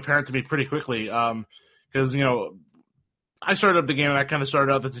became apparent to me pretty quickly. Because, I started up the game and I kind of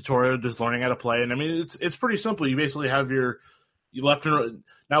started out the tutorial just learning how to play. And I mean, it's pretty simple. You basically have your left and right.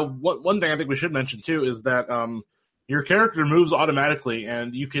 Now, one thing I think we should mention too is that your character moves automatically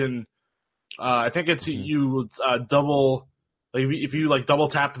and you can, I think it's you double, like if you like double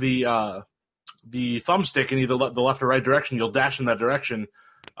tap the thumbstick in either the left or right direction, you'll dash in that direction.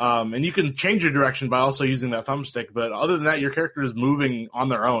 And you can change your direction by also using that thumbstick. But other than that, your character is moving on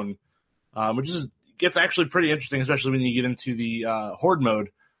their own, which gets actually pretty interesting, especially when you get into the horde mode.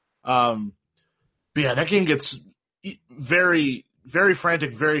 But yeah, that game gets very, very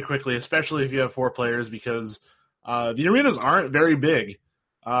frantic very quickly, especially if you have 4 players, because the arenas aren't very big.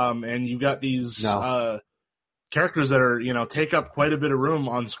 And you've got these characters that are, take up quite a bit of room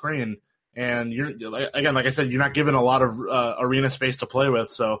on screen. And you're, again, like I said, you're not given a lot of arena space to play with.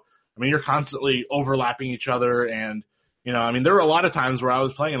 So, I mean, you're constantly overlapping each other. And, there were a lot of times where I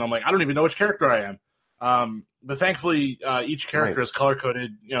was playing and I'm like, I don't even know which character I am. But thankfully, each character is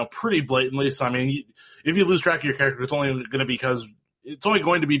color-coded, pretty blatantly. So, I mean, if you lose track of your character, it's only going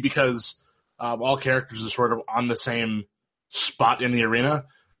to be because all characters are sort of on the same spot in the arena.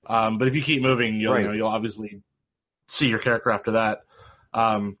 But if you keep moving, Right. you'll obviously see your character after that.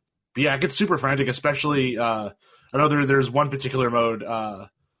 But yeah, it gets super frantic, especially I know there's one particular mode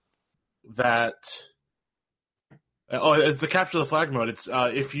that it's a capture the flag mode. It's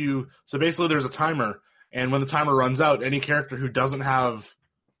so basically there's a timer, and when the timer runs out, any character who doesn't have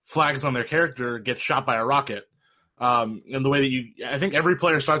flags on their character gets shot by a rocket. And the way that I think every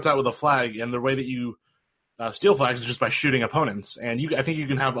player starts out with a flag, and the way that you steal flags is just by shooting opponents. And I think you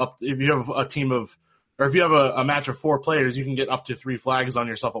can have if you have a team of, or if you have a match of 4 players, you can get up to 3 flags on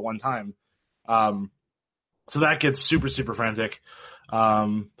yourself at one time. So that gets super, super frantic.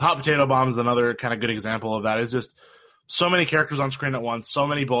 Hot potato bomb is another kind of good example of that. It's just so many characters on screen at once, so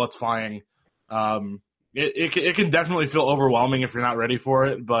many bullets flying. It can definitely feel overwhelming if you're not ready for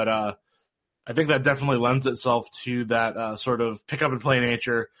it, but I think that definitely lends itself to that sort of pick up and play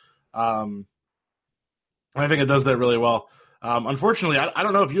nature. And I think it does that really well. Unfortunately, I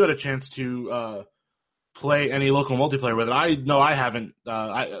don't know if you had a chance to play any local multiplayer with it. I know I haven't.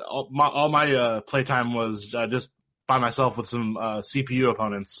 All my playtime was just by myself with some CPU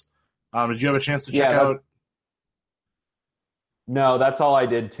opponents. Did you have a chance to check out? No, that's all I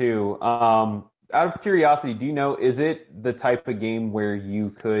did too. Out of curiosity, do you know, is it the type of game where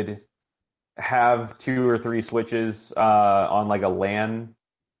you could have 2 or 3 switches on like a LAN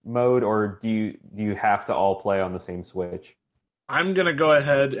mode, or do you have to all play on the same switch? I'm gonna go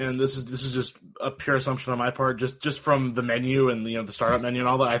ahead, and this is just a pure assumption on my part, just from the menu and the startup menu and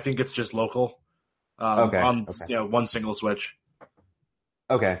all that. I think it's just local, on one single switch.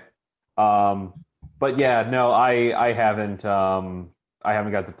 Okay. But yeah, no, I haven't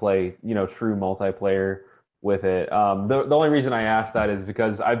got to play true multiplayer with it. The only reason I asked that is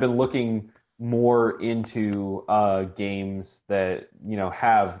because I've been looking more into games that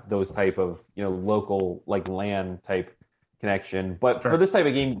have those type of local like LAN type connection. But Sure. for this type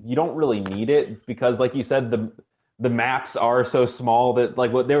of game, you don't really need it because, like you said, the maps are so small that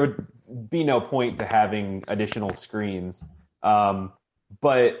there would be no point to having additional screens.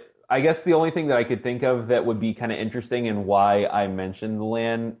 But I guess the only thing that I could think of that would be kind of interesting and why I mentioned the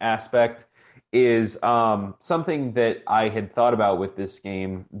LAN aspect is something that I had thought about with this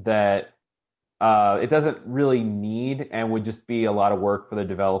game that it doesn't really need and would just be a lot of work for the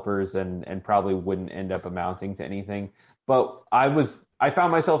developers and probably wouldn't end up amounting to anything. But I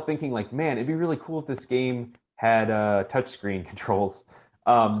found myself thinking like, man, it'd be really cool if this game had touchscreen controls.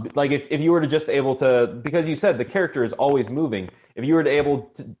 Like if you were to just able to, because you said the character is always moving, if you were to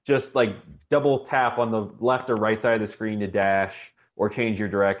able to just like double tap on the left or right side of the screen to dash or change your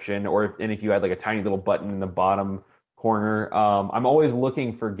direction, and if you had like a tiny little button in the bottom corner, I'm always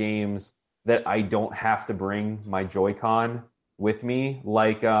looking for games that I don't have to bring my Joy-Con with me,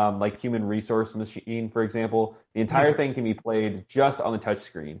 like Human Resource Machine, for example. The entire thing can be played just on the touch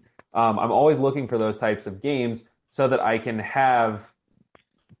screen. I'm always looking for those types of games so that I can have,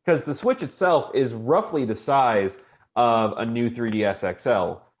 because the Switch itself is roughly the size of a new 3DS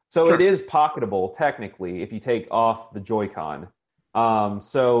XL. So Sure. it is pocketable, technically, if you take off the Joy-Con.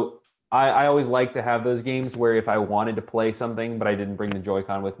 So I always like to have those games where if I wanted to play something but I didn't bring the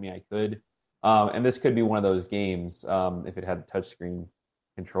Joy-Con with me, I could. And this could be one of those games if it had touchscreen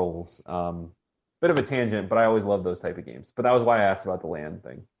controls. Bit of a tangent, but I always love those type of games. But that was why I asked about the LAN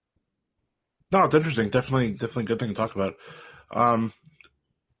thing. No, it's interesting. Definitely a good thing to talk about.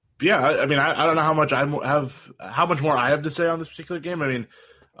 Yeah, I mean, I don't know how much more I have to say on this particular game. I mean,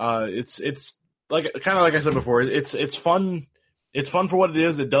 it's like kind of like I said before. It's fun. It's fun for what it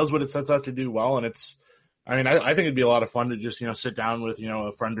is. It does what it sets out to do well, and I mean, I think it'd be a lot of fun to just sit down with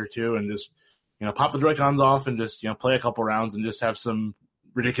a friend or two and just pop the Joy-Cons off and just play a couple rounds and just have some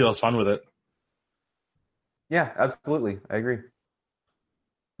ridiculous fun with it. Yeah, absolutely. I agree.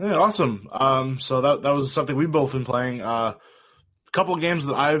 Yeah, awesome. So that was something we've both been playing. A couple of games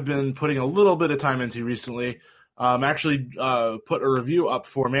that I've been putting a little bit of time into recently. Actually, put a review up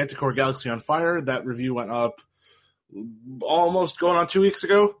for Manticore Galaxy on Fire. That review went up almost going on 2 weeks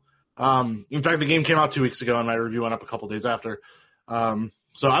ago. In fact, the game came out 2 weeks ago, and my review went up a couple days after.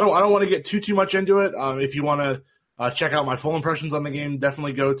 So I don't want to get too much into it. If you want to check out my full impressions on the game,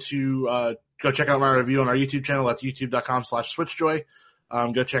 definitely go check out my review on our YouTube channel. That's youtube.com/switchjoy.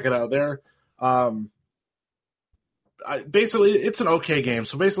 Go check it out there. Basically, it's an okay game.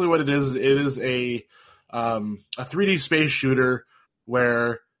 So basically what it is a 3D space shooter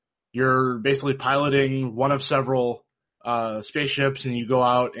where you're basically piloting one of several spaceships, and you go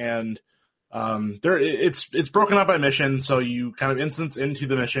out and it's broken up by mission. So you kind of instance into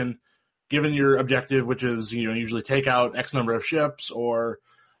the mission, given your objective, which is usually take out X number of ships, or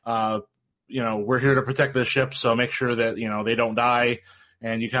we're here to protect the ship, so make sure that they don't die.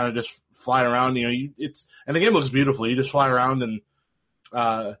 and you kind of just fly around. And the game looks beautiful. You just fly around and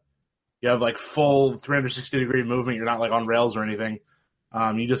you have like full 360-degree movement. You're not like on rails or anything.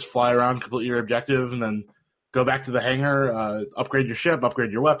 You just fly around, complete your objective, and then go back to the hangar, upgrade your ship,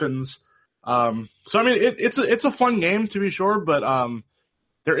 upgrade your weapons. So I mean, it's a fun game to be sure, but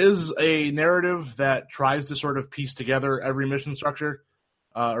there is a narrative that tries to sort of piece together every mission structure,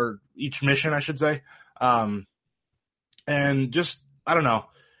 or each mission, I should say. And just, I don't know,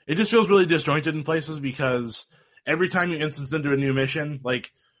 it just feels really disjointed in places because every time you instance into a new mission,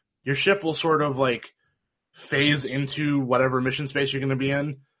 like your ship will sort of like phase into whatever mission space you're going to be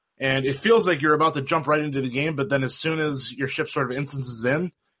in. And it feels like you're about to jump right into the game, but then as soon as your ship sort of instances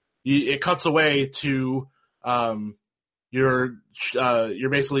in, it cuts away to your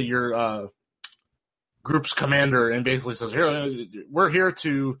basically your group's commander, and basically says, "Here, we're here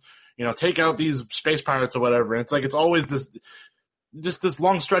to, take out these space pirates or whatever." And it's like it's always this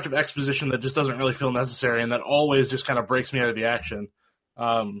long stretch of exposition that just doesn't really feel necessary, and that always just kind of breaks me out of the action.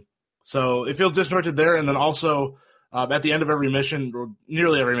 So it feels disjointed there, and then also at the end of every mission, or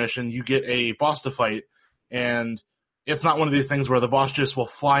nearly every mission, you get a boss to fight, and it's not one of these things where the boss just will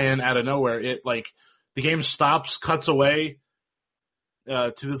fly in out of nowhere. It like the game stops, cuts away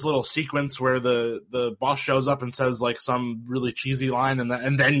to this little sequence where the boss shows up and says like some really cheesy line,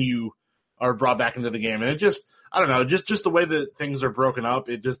 and then you are brought back into the game. And it just, I don't know, just the way that things are broken up,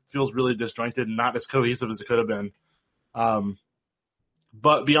 it just feels really disjointed and not as cohesive as it could have been.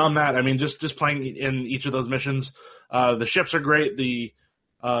 But beyond that, I mean, just playing in each of those missions, the ships are great. The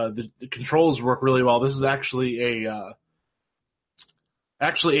controls work really well. This is actually a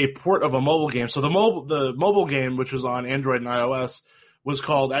port of a mobile game. So the mobile game, which was on Android and iOS,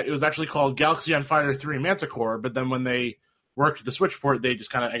 it was actually called Galaxy on Fire 3 Manticore. But then when they worked the Switch port, they just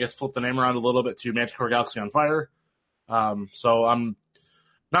kind of, I guess, flipped the name around a little bit to Manticore Galaxy on Fire. So I'm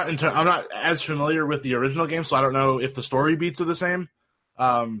not as familiar with the original game, so I don't know if the story beats are the same.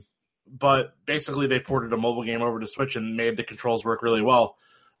 But basically they ported a mobile game over to Switch and made the controls work really well.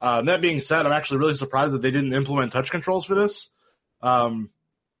 That being said, I'm actually really surprised that they didn't implement touch controls for this. I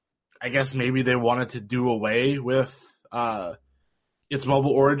guess maybe they wanted to do away with its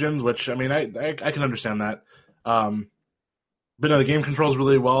mobile origins, which, I mean, I can understand that. But no, the game controls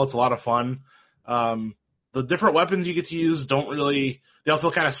really well. It's a lot of fun. The different weapons you get to use they all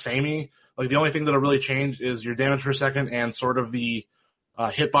feel kind of samey. Like the only thing that'll really change is your damage per second, and sort of the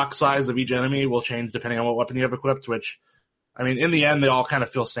hitbox size of each enemy will change depending on what weapon you have equipped, which, I mean, in the end, they all kind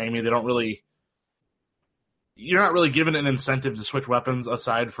of feel samey. They don't really... You're not really given an incentive to switch weapons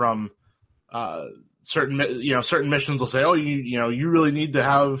aside from certain missions will say, oh, you really need to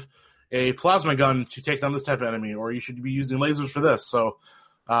have a plasma gun to take down this type of enemy, or you should be using lasers for this. So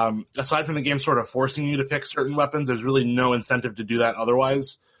aside from the game sort of forcing you to pick certain weapons, there's really no incentive to do that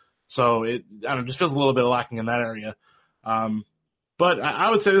otherwise. So it just feels a little bit lacking in that area. But I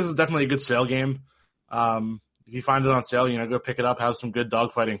would say this is definitely a good sale game. If you find it on sale, go pick it up, have some good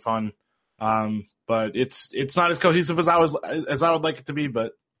dogfighting fun. But it's not as cohesive as I would like it to be,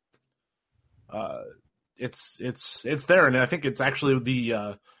 but it's there, and I think it's actually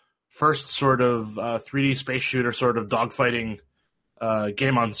the first sort of 3D space shooter sort of dogfighting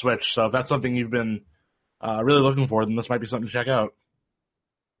game on Switch. So if that's something you've been really looking for, then this might be something to check out.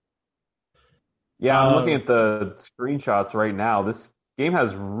 Yeah, I'm looking at the screenshots right now. This game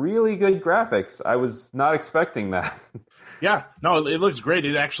has really good graphics. I was not expecting that. Yeah, no, it looks great.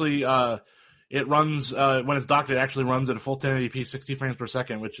 It actually it runs when it's docked. It actually runs at a full 1080p, 60 frames per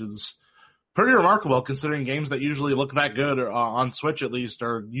second, which is pretty remarkable considering games that usually look that good on Switch at least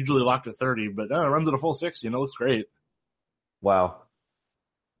are usually locked at 30. But it runs at a full 60, and it looks great. Wow.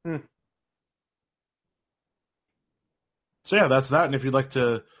 So yeah, that's that. And if you'd like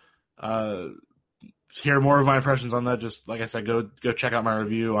to hear more of my impressions on that, just like I said, go check out my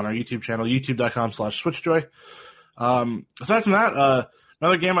review on our YouTube channel, youtube.com/SwitchJoy. Aside from that,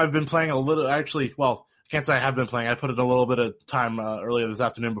 another game I've been playing a little, actually, well, I can't say I have been playing. I put in a little bit of time earlier this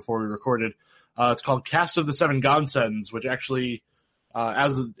afternoon before we recorded. It's called Cast of the Seven Godsends, which actually,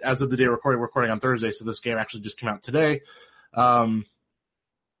 as of the day we're recording on Thursday, so this game actually just came out today.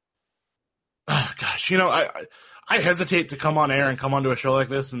 Gosh, I hesitate to come on air and come onto a show like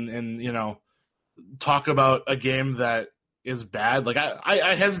this and talk about a game that is bad. Like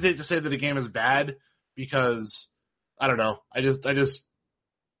I hesitate to say that a game is bad because I don't know. Because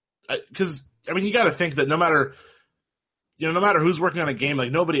you got to think that no matter who's working on a game,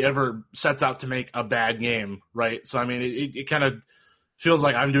 like nobody ever sets out to make a bad game, right? So I mean, it kind of feels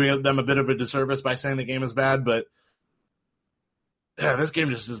like I'm doing them a bit of a disservice by saying the game is bad, but yeah, this game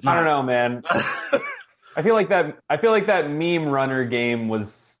just is not. I don't know, man. I feel like that meme runner game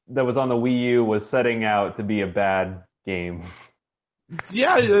that was on the Wii U was setting out to be a bad game.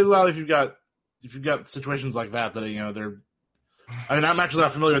 Yeah, well, if you've got situations like that they're. I mean, I'm actually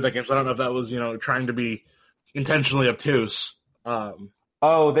not familiar with that game, so I don't know if that was trying to be intentionally obtuse.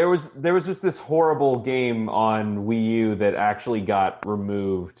 Oh, there was just this horrible game on Wii U that actually got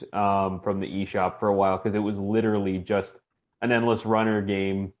removed from the eShop for a while because it was literally just an endless runner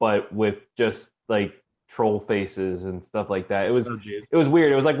game, but with just like troll faces and stuff like that. Oh, geez. It was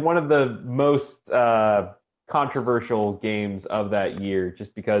weird. It was like one of the most controversial games of that year,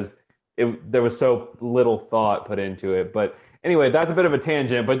 just because there was so little thought put into it. But anyway, that's a bit of a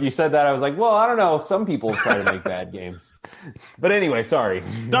tangent. But you said that, I was like, well, I don't know. Some people try to make bad games. But anyway, sorry.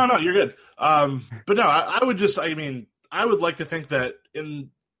 No, you're good. But no, I would just, I mean, I would like to think that in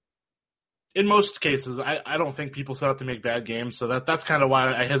most cases, I don't think people set out to make bad games. So that's kind of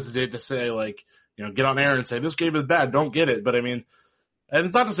why I hesitate to say, like, get on air and say this game is bad, don't get it. But I mean, and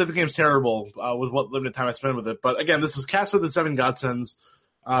it's not to say the game's terrible with what limited time I spend with it. But again, this is Cast of the Seven Godsends.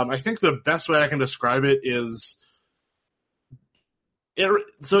 I think the best way I can describe it is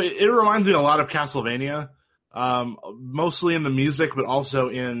it reminds me a lot of Castlevania. Mostly in the music, but also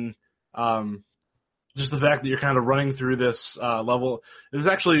in just the fact that you're kind of running through this level. It was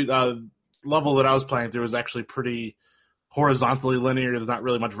actually level that I was playing through was actually pretty horizontally linear. There's not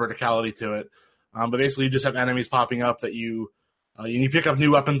really much verticality to it, but basically you just have enemies popping up that you pick up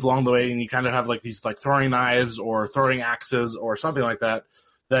new weapons along the way, and you kind of have like these like throwing knives or throwing axes or something like that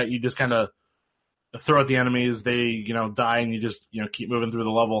you just kind of throw at the enemies. They die, and you just keep moving through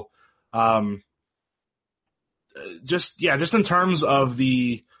the level. Just in terms of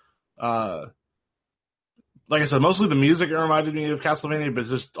the like I said, mostly the music it reminded me of Castlevania, but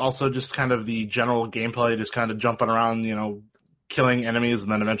just also just kind of the general gameplay, just kind of jumping around, killing enemies,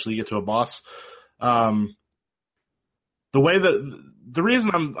 and then eventually you get to a boss. The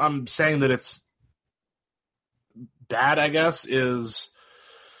reason I'm saying that it's bad, I guess, is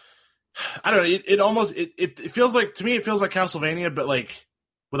I don't know. It feels like, to me, it feels like Castlevania, but like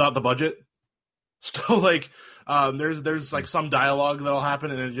without the budget. So like. There's like some dialogue that'll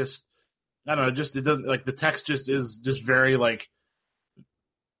happen, and it just, I don't know, it doesn't, like, the text just is just very like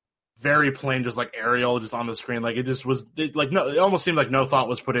very plain, just like Arial just on the screen. Like it almost seemed like no thought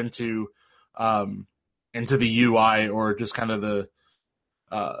was put into the UI or just kind of the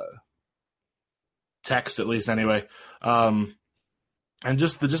text, at least anyway. And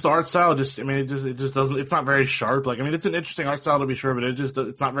just the art style, it just doesn't. It's not very sharp. Like, I mean, it's an interesting art style to be sure, but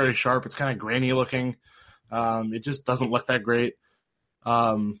it's not very sharp. It's kind of grainy looking. It just doesn't look that great.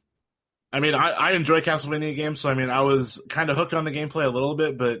 I mean, I enjoy Castlevania games, so I mean, I was kind of hooked on the gameplay a little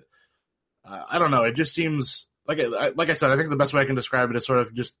bit, but I don't know. It just seems like I said. I think the best way I can describe it is sort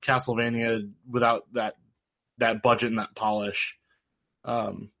of just Castlevania without that budget and that polish.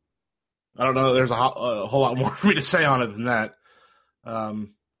 I don't know. There's a whole lot more for me to say on it than that. So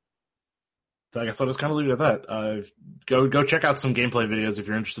I guess I'll just kind of leave it at that. Go check out some gameplay videos if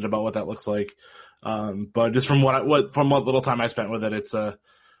you're interested about what that looks like. But just from what little time I spent with it,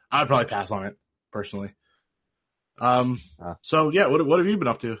 I'd probably pass on it personally. So yeah, what have you been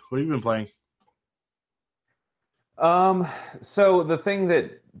up to? What have you been playing? So the thing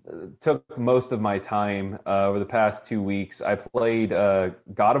that took most of my time over the past 2 weeks, I played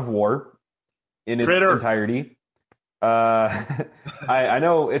God of War in its entirety. I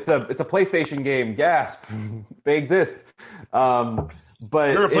know it's a PlayStation game. Gasp! They exist.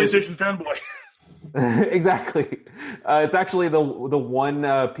 But you're a PlayStation fanboy. Exactly. It's actually the one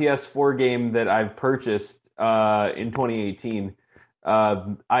PS4 game that I've purchased in 2018.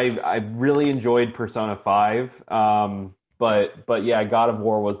 I really enjoyed Persona 5, but yeah, God of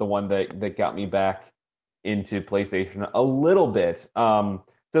War was the one that got me back into PlayStation a little bit.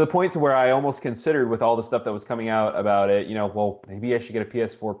 To the point to where I almost considered, with all the stuff that was coming out about it, well, maybe I should get a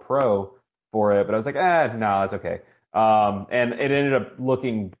PS4 Pro for it, but I was like, no, it's okay. And it ended up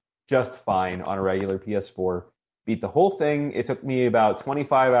looking just fine on a regular PS4. Beat the whole thing. It took me about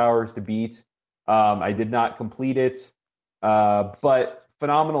 25 hours to beat. I did not complete it, but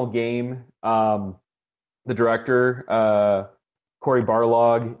phenomenal game. The director, Cory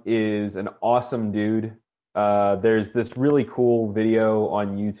Barlog, is an awesome dude. There's this really cool video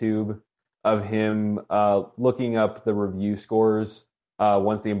on YouTube of him looking up the review scores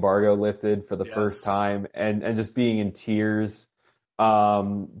once the embargo lifted for the first time, and just being in tears.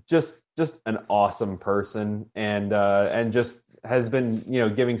 Just an awesome person, and just has been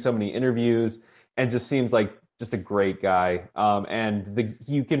giving so many interviews, and just seems like just a great guy. And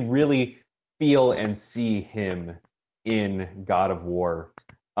you can really feel and see him in God of War.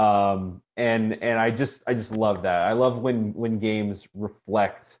 And I just love that. I love when games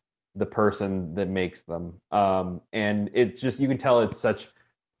reflect the person that makes them. And it just, you can tell it's such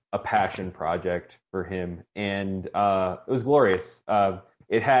a passion project for him, and it was glorious.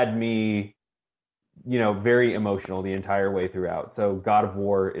 It had me, very emotional the entire way throughout. So God of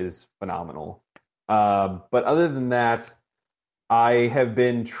War is phenomenal. But other than that, I have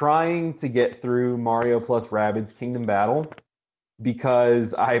been trying to get through Mario plus Rabbids Kingdom Battle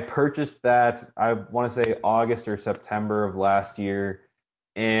because I purchased that, I want to say August or September of last year,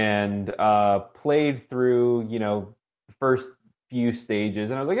 and played through, the first few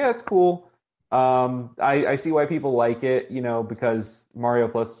stages, and I was like, yeah, it's cool. I see why people like it, because Mario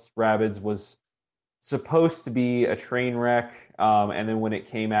plus Rabbids was supposed to be a train wreck, and then when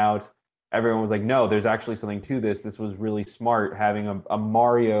it came out, everyone was like, no, there's actually something to this. This was really smart having a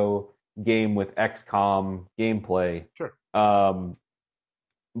Mario game with XCOM gameplay. Sure.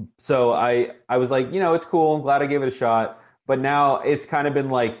 So I was like, it's cool. I'm glad I gave it a shot. But now it's kind of been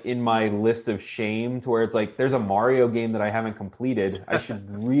like in my list of shame to where it's like there's a Mario game that I haven't completed. I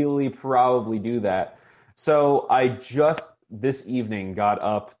should really probably do that. So I just this evening got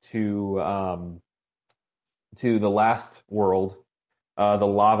up to the last world, the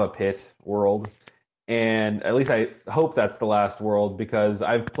lava pit world. And at least I hope that's the last world because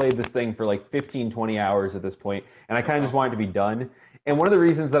I've played this thing for like 15, 20 hours at this point, and I kind of just want it to be done. And one of the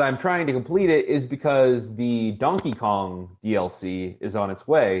reasons that I'm trying to complete it is because the Donkey Kong DLC is on its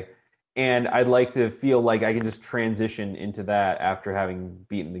way, and I'd like to feel like I can just transition into that after having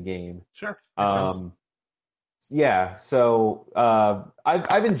beaten the game. Sure. Makes sense. Yeah, so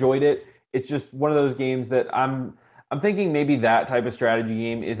I've enjoyed it. It's just one of those games that I'm thinking maybe that type of strategy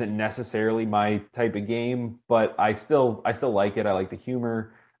game isn't necessarily my type of game, but I still like it. I like the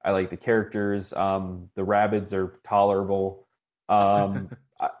humor. I like the characters. The rabbits are tolerable. Um,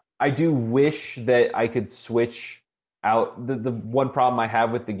 I do wish that I could switch out. The one problem I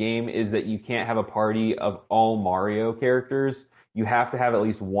have with the game is that you can't have a party of all Mario characters. You have to have at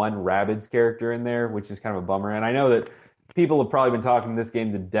least one Rabbids character in there, which is kind of a bummer. And I know that people have probably been talking this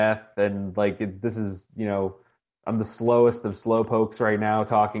game to death, and like this is, I'm the slowest of slow pokes right now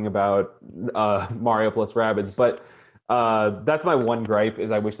talking about Mario plus Rabbids, but that's my one gripe is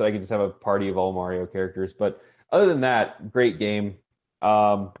I wish that I could just have a party of all Mario characters. But other than that, great game.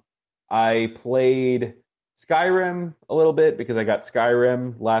 Um, I played Skyrim a little bit because I got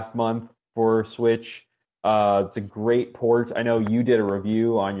Skyrim last month for Switch. It's a great port. I know you did a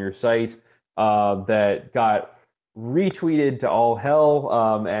review on your site that got retweeted to all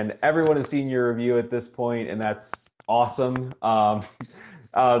hell, and everyone has seen your review at this point, and that's awesome.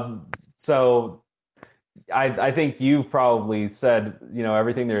 So I think you've probably said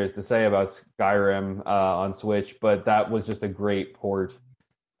everything there is to say about Skyrim on Switch, but that was just a great port,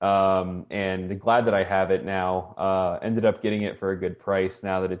 and glad that I have it now. Ended up getting it for a good price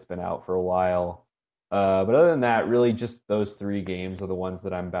now that it's been out for a while. But other than that, really just those three games are the ones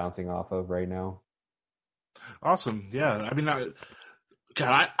that I'm bouncing off of right now. Awesome. Yeah. I mean,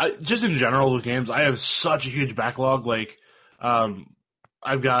 God, I just in general with games, I have such a huge backlog. Like,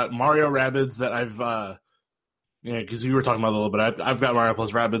 I've got Mario Rabbids that because you were talking about it a little bit. I've got Mario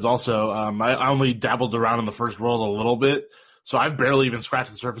plus Rabbids also. I only dabbled around in the first world a little bit, so I've barely even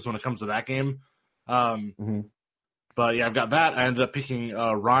scratched the surface when it comes to that game. Mm-hmm. But yeah, I've got that. I ended up picking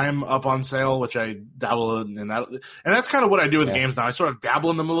Rhyme up on sale, which I dabble in that. And that's kind of what I do with games now. I sort of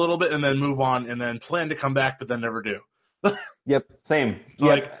dabble in them a little bit and then move on and then plan to come back, but then never do. Yep, same. So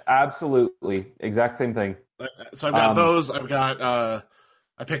yep, absolutely. Exact same thing. So I've got those. I've got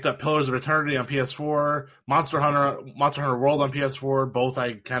I picked up Pillars of Eternity on PS4, Monster Hunter World on PS4. Both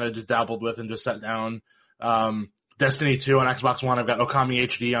I kind of just dabbled with and just set down. Destiny 2 on Xbox One. I've got Okami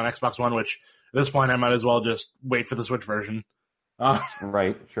HD on Xbox One, which at this point I might as well just wait for the Switch version.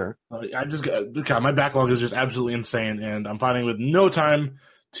 Right, sure. God, my backlog is just absolutely insane, and I'm finding with no time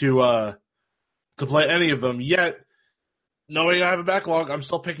to play any of them yet. Knowing I have a backlog, I'm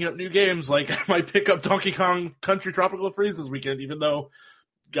still picking up new games. Like, I might pick up Donkey Kong Country Tropical Freeze this weekend, even though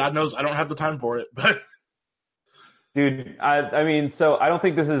God knows I don't have the time for it. But dude, I mean, so I don't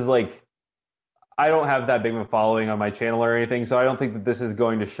think this is like, I don't have that big of a following on my channel or anything, so I don't think that this is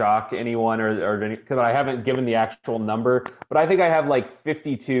going to shock anyone or because I haven't given the actual number, but I think I have like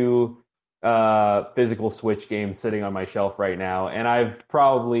 52 physical Switch games sitting on my shelf right now, and I've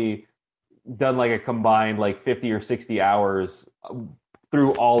probably done like a combined like 50 or 60 hours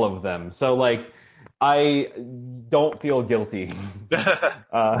through all of them. So like I don't feel guilty.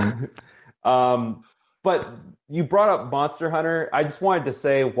 But you brought up Monster Hunter. I just wanted to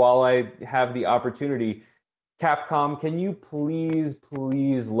say while I have the opportunity, Capcom, can you please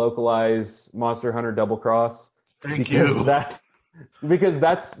localize Monster Hunter Double Cross? Thank you. Because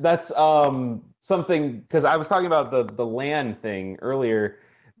that's something, because I was talking about the LAN thing earlier,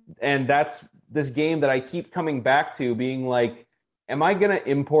 and that's this game that I keep coming back to, being like, am I gonna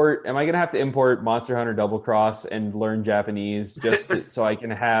have to import Monster Hunter Double Cross and learn Japanese so I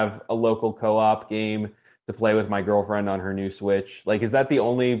can have a local co-op game to play with my girlfriend on her new Switch? Like, is that the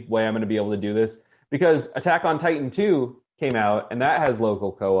only way I'm gonna be able to do this? Because Attack on Titan 2 came out and that has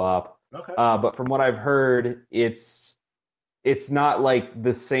local co-op. Okay. But from what I've heard, it's not like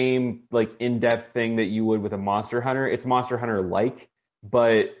the same like in-depth thing that you would with a Monster Hunter. It's Monster Hunter like,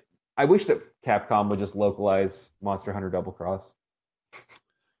 but I wish that Capcom would just localize Monster Hunter Double Cross.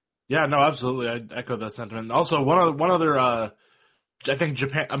 Yeah, no, absolutely. I echo that sentiment. Also, one other I think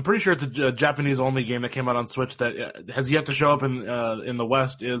Japan. I'm pretty sure it's a Japanese only game that came out on Switch that has yet to show up in the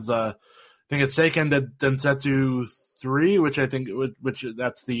West. Is I think it's Seiken Densetsu 3, which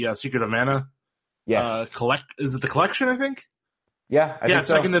that's the Secret of Mana. Yes. Is it the collection? I think. Yeah, I think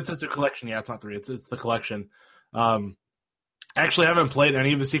so. Second Densetsu collection. Yeah, it's not 3. It's the collection. Actually, I haven't played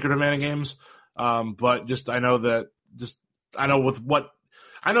any of the Secret of Mana games, but I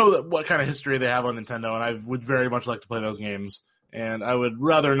know what kind of history they have on Nintendo, and I would very much like to play those games. And I would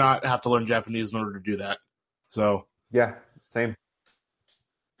rather not have to learn Japanese in order to do that. So yeah, same.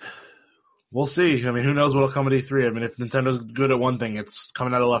 We'll see. I mean, who knows what'll come at E3? I mean, if Nintendo's good at one thing, it's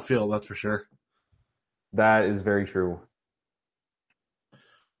coming out of left field. That's for sure. That is very true.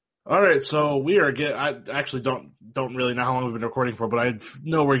 All right, so we are I actually don't really know how long we've been recording for, but I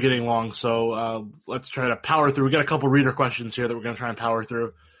know we're getting long. So let's try to power through. We got a couple reader questions here that we're going to try and power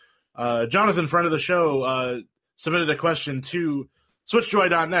through. Jonathan, friend of the show, submitted a question to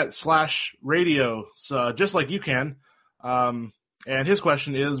switchjoy.net/radio, so just like you can. And his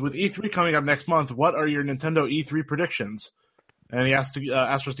question is: with E3 coming up next month, what are your Nintendo E3 predictions? And he asked for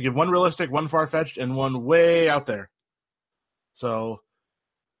us to give one realistic, one far-fetched, and one way out there. So.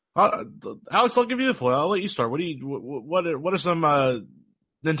 Alex, I'll give you the floor. I'll let you start. What are some Nintendo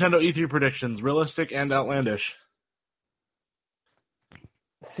E3 predictions, realistic and outlandish?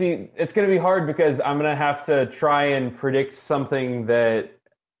 See, it's going to be hard because I'm going to have to try and predict something that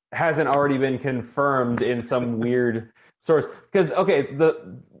hasn't already been confirmed in some weird source. Because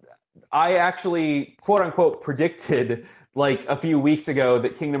I actually quote unquote predicted like a few weeks ago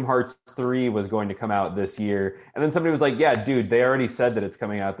that Kingdom Hearts 3 was going to come out this year. And then somebody was like, yeah, dude, they already said that it's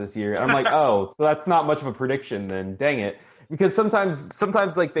coming out this year. And I'm like, oh, so that's not much of a prediction then. Dang it. Because sometimes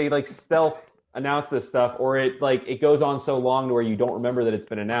like they like stealth announce this stuff, or it goes on so long to where you don't remember that it's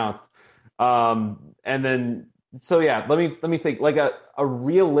been announced. And then, so yeah, let me think. Like a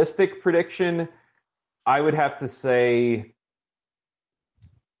realistic prediction, I would have to say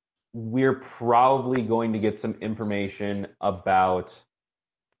we're probably going to get some information about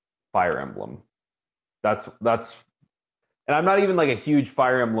Fire Emblem. That's, and I'm not even like a huge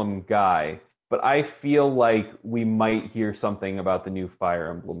Fire Emblem guy, but I feel like we might hear something about the new Fire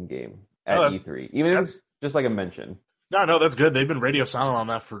Emblem game at E3, even if it's just like a mention. No, that's good. They've been radio silent on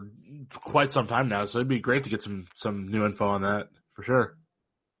that for quite some time now, so it'd be great to get some new info on that for sure.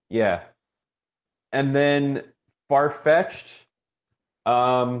 Yeah, and then far-fetched.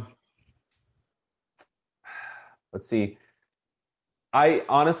 Let's see. I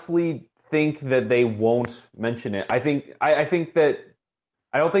honestly think that they won't mention it. I don't think that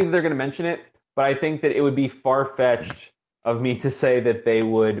they're going to mention it, but I think that it would be far-fetched of me to say that they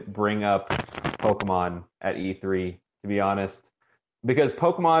would bring up Pokemon at E3, to be honest. Because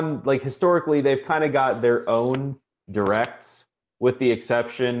Pokemon, like historically, they've kind of got their own directs, with the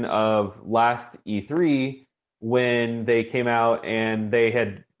exception of last E3 when they came out and they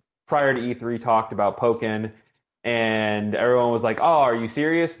had, prior to E3, talked about Pokken. And everyone was like, oh, are you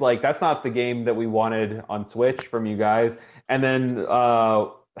serious? Like, that's not the game that we wanted on Switch from you guys. And then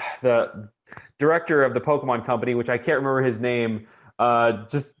the director of the Pokemon company, which I can't remember his name,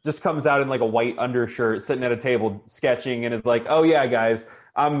 just comes out in like a white undershirt, sitting at a table sketching, and is like, oh yeah, guys,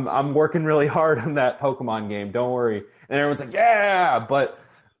 I'm working really hard on that Pokemon game. Don't worry. And everyone's like, yeah, but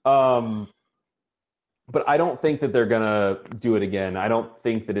I don't think that they're gonna do it again. I don't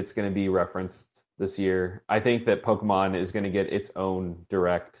think that it's gonna be referenced this year. I think that Pokemon is going to get its own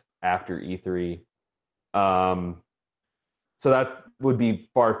direct after E3. So that would be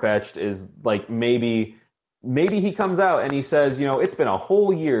far-fetched, is like maybe he comes out and he says, it's been a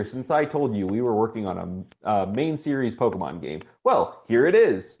whole year since I told you we were working on a main series Pokemon game. Well, here it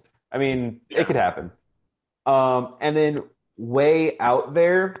is. I mean, It could happen. And then way out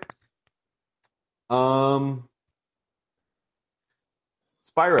there, Spyro.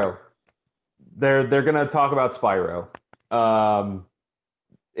 they're gonna talk about Spyro.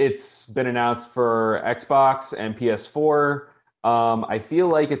 It's been announced for Xbox and PS4. I feel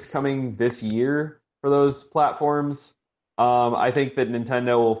like it's coming this year for those platforms. I think that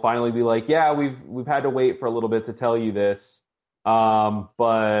Nintendo will finally be like, yeah, we've had to wait for a little bit to tell you this.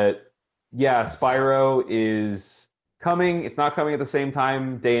 But yeah, Spyro is coming. It's not coming at the same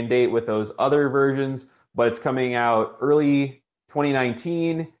time, day and date with those other versions, but it's coming out early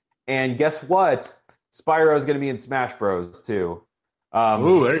 2019. And guess what? Spyro is going to be in Smash Bros. Too.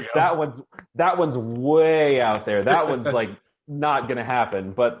 Ooh, there you go. That one's way out there. That one's like not going to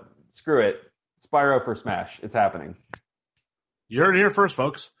happen. But screw it, Spyro for Smash. It's happening. You heard it here first,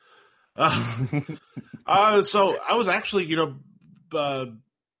 folks. So I was actually,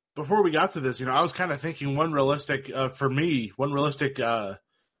 before we got to this, I was kind of thinking one realistic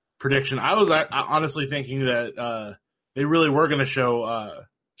prediction. I was honestly thinking that they really were going to show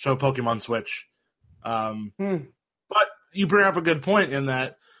Pokemon Switch. But you bring up a good point in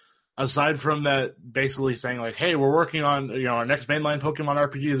that, aside from that, basically saying like, "Hey, we're working on our next mainline Pokemon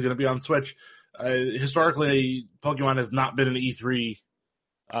RPG is going to be on Switch." Historically, Pokemon has not been an E3,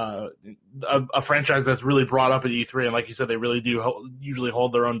 a franchise that's really brought up at E3, and like you said, they really do usually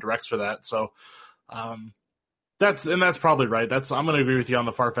hold their own directs for that. So that's probably right. I'm going to agree with you on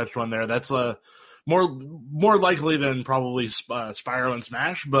the far-fetched one there. That's more likely than probably Spyro and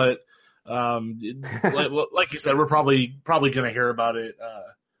Smash, but like you said, we're probably going to hear about it.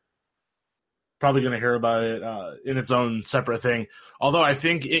 Probably going to hear about it in its own separate thing. Although I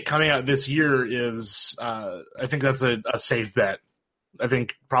think it coming out this year is, I think that's a safe bet. I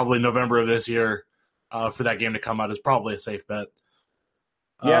think probably November of this year for that game to come out is probably a safe bet.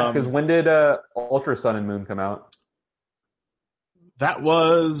 Yeah, because when did Ultra Sun and Moon come out? That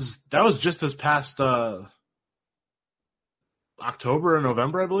was just this past October or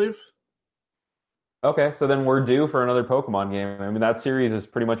November, I believe. Okay, so then we're due for another Pokemon game. I mean, that series has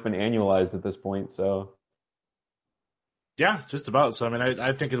pretty much been annualized at this point, so... Yeah, just about. So, I mean,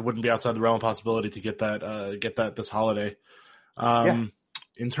 I think it wouldn't be outside the realm of possibility to get that this holiday. In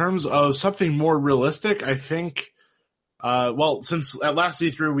terms of something more realistic, I think, since at last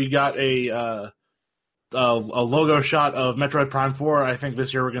E3 we got a logo shot of Metroid Prime 4, I think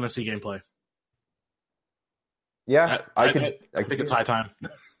this year we're going to see gameplay. Yeah, I think it's high time.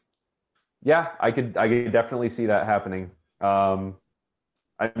 Yeah, I could definitely see that happening. I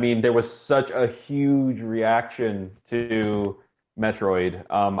mean, there was such a huge reaction to Metroid.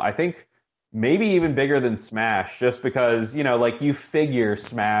 I think maybe even bigger than Smash, just because, like you figure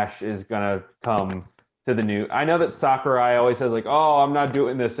Smash is gonna come to the new. I know that Sakurai always says like, "Oh, I'm not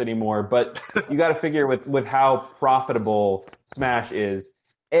doing this anymore," but you got to figure with how profitable Smash is.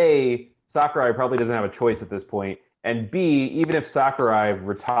 A, Sakurai probably doesn't have a choice at this point. And B, even if Sakurai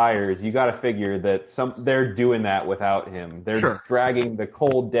retires, you got to figure that they're doing that without him. They're dragging the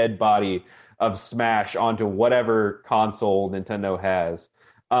cold, dead body of Smash onto whatever console Nintendo has.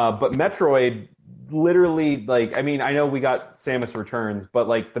 But Metroid, literally, I know we got Samus Returns, but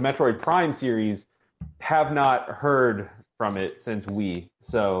the Metroid Prime series, have not heard from it since Wii.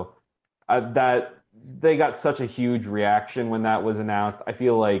 So that they got such a huge reaction when that was announced. I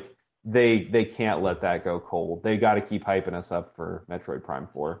feel like they can't let that go cold. They got to keep hyping us up for Metroid Prime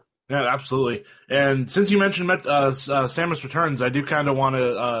 4. Yeah, absolutely. And since you mentioned Samus Returns, I do kind of want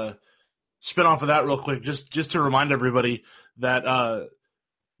to spin off of that real quick, just to remind everybody that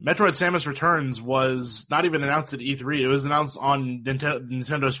Metroid Samus Returns was not even announced at E3. It was announced on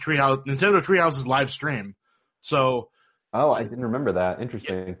Nintendo's Treehouse's live stream. So, I didn't remember that.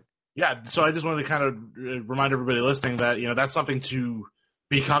 Interesting. Yeah. So I just wanted to kind of remind everybody listening that that's something to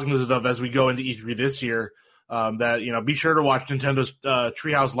be cognizant of as we go into E3 this year. That be sure to watch Nintendo's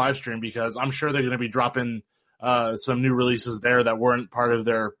Treehouse live stream, because I'm sure they're going to be dropping some new releases there that weren't part of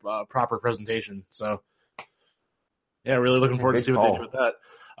their proper presentation. So, yeah, really looking forward to see what they do with that.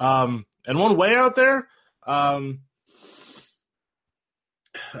 And one way out there,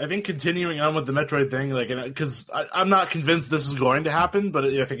 I think continuing on with the Metroid thing, because I'm not convinced this is going to happen, but I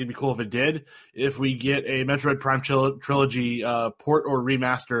think it'd be cool if it did. If we get a Metroid Prime trilogy port or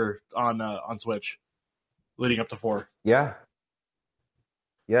remaster on Switch, leading up to 4. Yeah,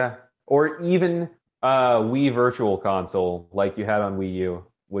 or even Wii Virtual Console like you had on Wii U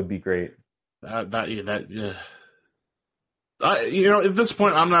would be great. At this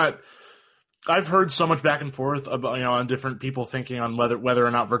point, I'm not. I've heard so much back and forth about on different people thinking on whether or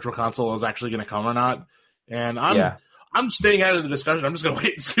not Virtual Console is actually going to come or not, and I'm staying out of the discussion. I'm just going to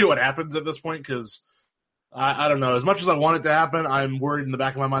wait and see what happens at this point, because I don't know. As much as I want it to happen, I'm worried in the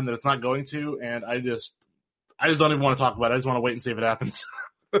back of my mind that it's not going to, and I just don't even want to talk about it. I just want to wait and see if it happens.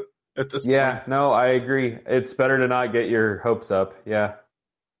 at this point. Yeah, no, I agree. It's better to not get your hopes up. Yeah.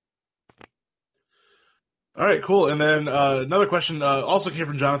 All right, cool. And then another question also came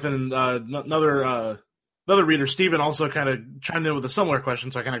from Jonathan, and another reader, Steven, also kind of chimed in with a similar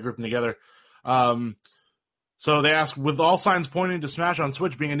question, so I kind of grouped them together. Um, so they ask, with all signs pointing to Smash on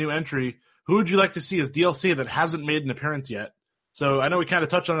Switch being a new entry, who would you like to see as DLC that hasn't made an appearance yet? So I know we kind of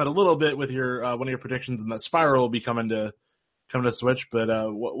touched on that a little bit with your one of your predictions, and that Spyro will be coming to Switch. But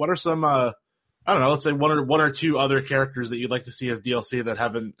what are some I don't know, let's say one or two other characters that you'd like to see as DLC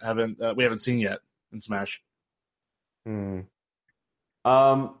that we haven't seen yet in Smash? Hmm.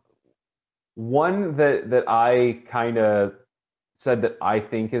 Um, One that I kind of said that I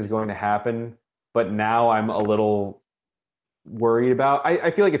think is going to happen, but now I'm a little worried about. I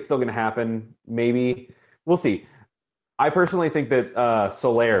feel like it's still going to happen. Maybe we'll see. I personally think that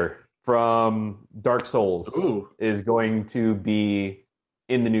Solaire from Dark Souls Ooh, is going to be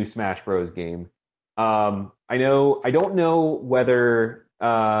in the new Smash Bros. Game. I don't know whether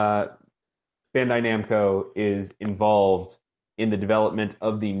Bandai Namco is involved in the development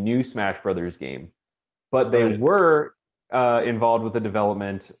of the new Smash Brothers game, but they right. were involved with the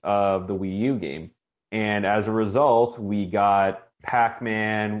development of the Wii U game. And as a result, we got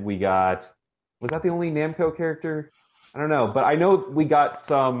Pac-Man, was that the only Namco character? I don't know, but I know we got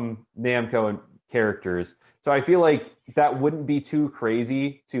some Namco characters. So I feel like that wouldn't be too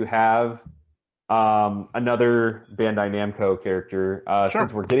crazy to have another Bandai Namco character, since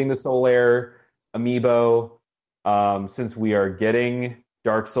Sure. we're getting the Solaire amiibo, since we are getting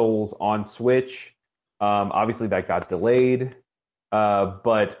Dark Souls on Switch. Obviously, that got delayed,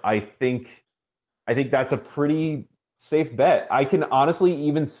 but I think that's a pretty safe bet. I can honestly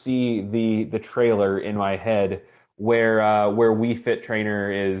even see the trailer in my head where Wii Fit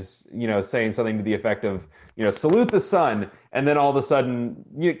Trainer is, saying something to the effect of, salute the sun, and then all of a sudden,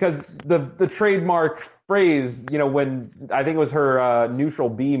 because the trademark phrase, when I think it was her neutral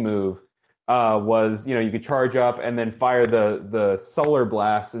B move, was, you could charge up and then fire the solar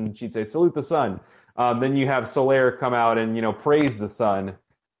blast, and she'd say salute the sun. Then you have Solaire come out and praise the sun.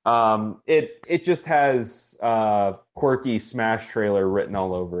 It just has quirky Smash trailer written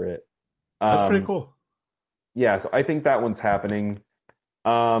all over it. That's pretty Um, cool. yeah, so I think that one's happening.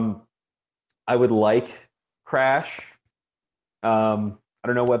 Um, I would like Crash. I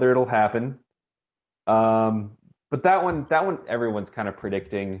don't know whether it'll happen. Um, but that one everyone's kind of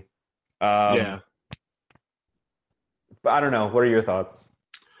predicting. Yeah. Um, but I don't know. What are your thoughts?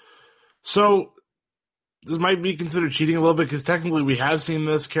 So this might be considered cheating a little bit because technically we have seen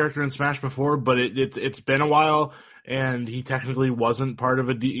this character in Smash before, but it's been a while, and he technically wasn't part of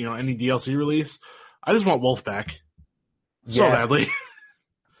any DLC release. I just want Wolf back so Yes. badly.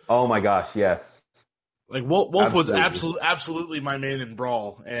 Oh my gosh, yes. Like Wolf was Absolutely. absolutely my main in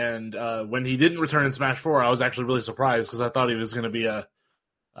Brawl, and when he didn't return in Smash 4, I was actually really surprised because I thought he was going to be a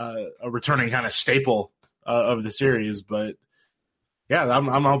returning kind of staple of the series. But yeah,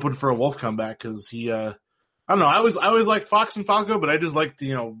 I'm hoping for a Wolf comeback because he. I don't know. I always liked Fox and Falco, but I just liked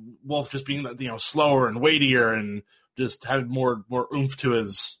Wolf just being slower and weightier and just had more oomph to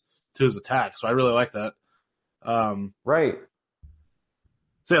his attack. So I really like that. Right.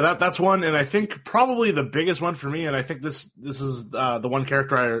 So yeah, that's one, and I think probably the biggest one for me, and I think this is the one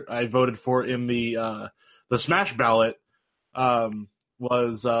character I voted for in the Smash ballot,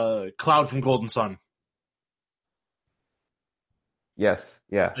 was Cloud from Golden Sun. Yes.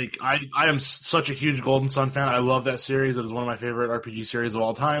 Yeah. Like I am such a huge Golden Sun fan. I love that series. It is one of my favorite RPG series of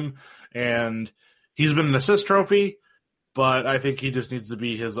all time, and he's been an assist trophy, but I think he just needs to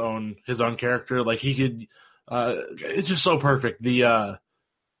be his own character. Like he could, it's just so perfect. The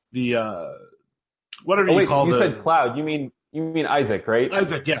whatever Oh you wait, call you the said Cloud. You mean Isaac, right?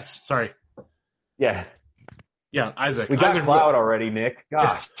 Isaac. Yes, sorry. Yeah. Yeah, Isaac. We got Isaac. Cloud already, Nick.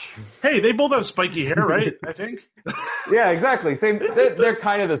 Gosh. Hey, they both have spiky hair, right? I think Yeah, exactly. Same. They're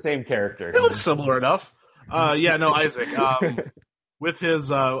kind of the same character. they look similar enough. Yeah, no, Isaac. With his,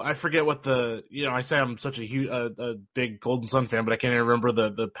 I forget what I say I'm such a huge, a big Golden Sun fan, but I can't even remember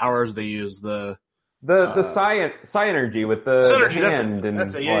the powers they use. The Psy-Energy with the Synergy. hand and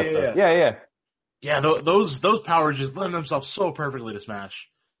That's it. all Yeah, that yeah, stuff. yeah. Yeah. Yeah, those powers just lend themselves so perfectly to Smash.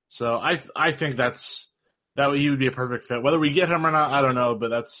 So I think that he would be a perfect fit. Whether we get him or not, I don't know, but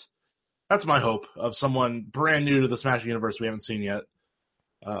that's my hope of someone brand new to the Smash universe we haven't seen yet.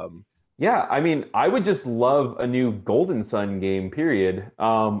 Yeah, I mean, I would just love a new Golden Sun game, period.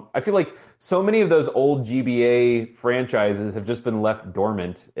 I feel like so many of those old GBA franchises have just been left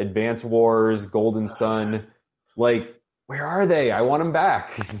dormant. Advance Wars, Golden Sun, like, where are they? I want them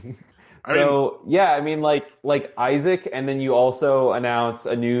back. I mean, So yeah, I mean like Isaac, and then you also announce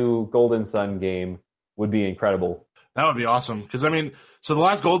a new Golden Sun game would be incredible. that would be awesome. Because I mean, so the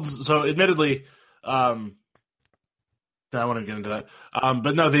last gold. So admittedly, um, I want to get into that.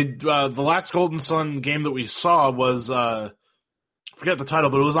 But no, the last Golden Sun game that we saw was forget the title,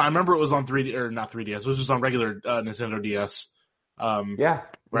 but it was. I remember it was on 3D or not 3DS. It was just on regular Nintendo DS. Yeah.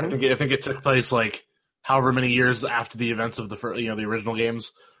 Where I think it took place like however many years after the events of the original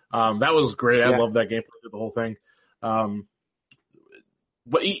games. That was great. I love that game. The whole thing.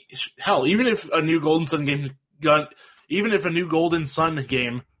 But hell, even if a new Golden Sun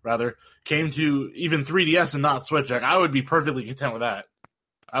game rather came to even 3DS and not Switch, like, I would be perfectly content with that.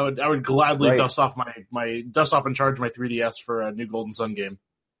 I would gladly dust off and charge my 3DS for a new Golden Sun game.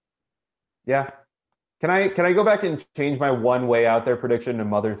 Yeah. Can I go back and change my one way out there prediction to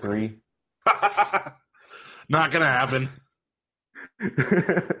Mother 3? Not gonna happen.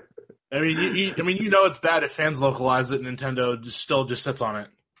 I mean, you know it's bad if fans localize it and Nintendo still just sits on it.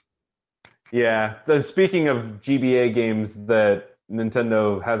 Yeah. So speaking of GBA games that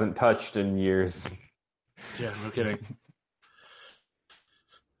Nintendo hasn't touched in years. Yeah, no kidding.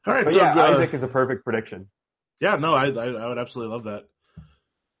 All right, but so yeah, Isaac is a perfect prediction. Yeah, no, I would absolutely love that.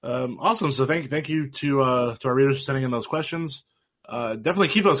 Awesome. So thank you to our readers for sending in those questions. Definitely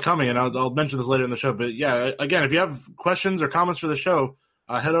keep those coming, and I'll mention this later in the show. But yeah, again, if you have questions or comments for the show,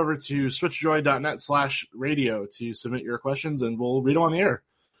 head over to switchjoy.net/radio to submit your questions, and we'll read them on the air.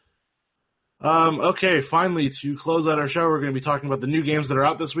 Okay, finally, to close out our show, we're going to be talking about the new games that are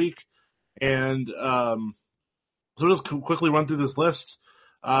out this week. And so we'll just quickly run through this list.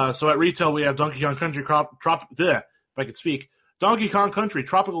 So at retail, we have Donkey Kong Country Donkey Kong Country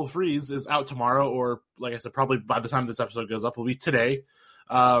Tropical Freeze is out tomorrow, or like I said, probably by the time this episode goes up, will be today.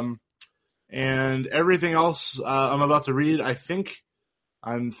 And everything else I'm about to read,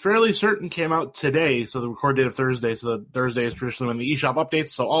 I'm fairly certain came out today, so the record date of Thursday. So the Thursday is traditionally when the eShop updates,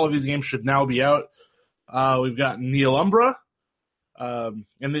 so all of these games should now be out. We've got Neo Umbra, and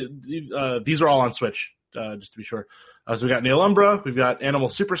these are all on Switch, just to be sure. So we got Neo Umbra, we've got Animal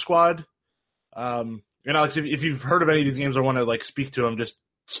Super Squad. And Alex, if you've heard of any of these games or want to like speak to them, just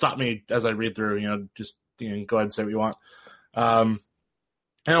stop me as I read through. Just go ahead and say what you want.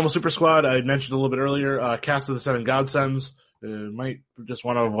 Animal Super Squad, I mentioned a little bit earlier. Cast of the Seven Godsends. Might just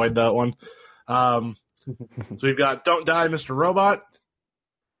want to avoid that one. So we've got Don't Die, Mr. Robot.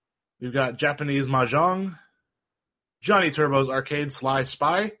 We've got Japanese Mahjong, Johnny Turbo's Arcade Sly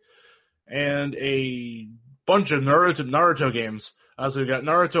Spy, and a bunch of Naruto games. So we've got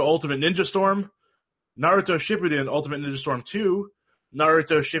Naruto Ultimate Ninja Storm, Naruto Shippuden Ultimate Ninja Storm 2,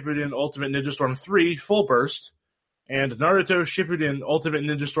 Naruto Shippuden Ultimate Ninja Storm 3 Full Burst, and Naruto Shippuden Ultimate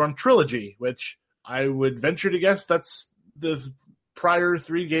Ninja Storm Trilogy, which I would venture to guess that's the prior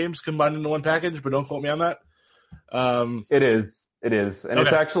 3 games combined into one package, but don't quote me on that. It is. And okay.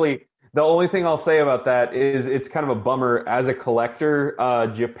 It's actually, the only thing I'll say about that is it's kind of a bummer. As a collector,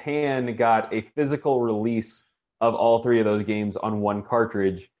 Japan got a physical release of all 3 of those games on one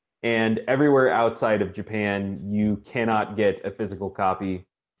cartridge, and everywhere outside of Japan, you cannot get a physical copy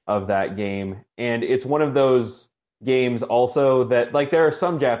of that game. And it's one of those games also that, like, there are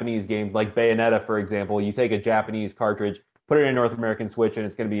some Japanese games, like Bayonetta, for example, you take a Japanese cartridge, put it in a North American Switch, and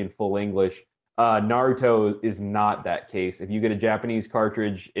it's going to be in full English. Naruto is not that case. If you get a Japanese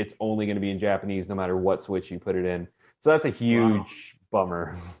cartridge, it's only going to be in Japanese no matter what Switch you put it in. So that's a huge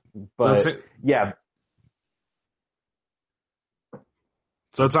bummer. But yeah.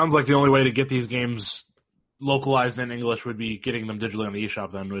 So it sounds like the only way to get these games localized in English would be getting them digitally on the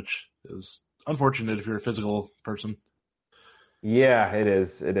eShop then, which is unfortunate if you're a physical person. Yeah, it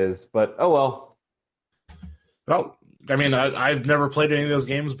is. But oh well. Well, I mean, I've never played any of those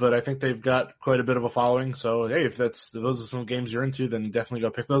games, but I think they've got quite a bit of a following. So, hey, if those are some games you're into, then definitely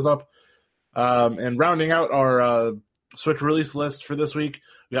go pick those up. And rounding out our Switch release list for this week,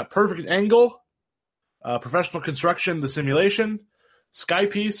 we got Perfect Angle, Professional Construction, The Simulation,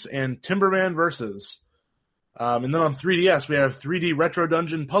 Skypiece, and Timberman Versus. And then on 3DS, we have 3D Retro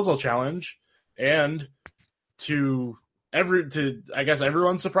Dungeon Puzzle Challenge, and I guess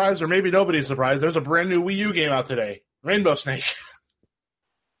everyone's surprised, or maybe nobody's surprised, there's a brand new Wii U game out today, Rainbow Snake.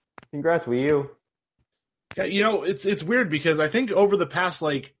 Congrats, Wii U. Yeah, it's weird because I think over the past,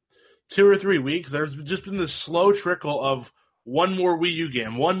 2 or 3 weeks, there's just been this slow trickle of one more Wii U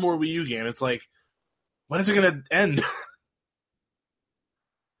game. It's like, when is it going to end?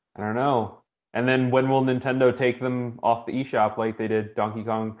 I don't know. And then when will Nintendo take them off the eShop like they did Donkey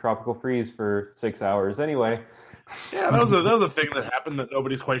Kong Tropical Freeze for 6 hours anyway? Yeah, that was a thing that happened that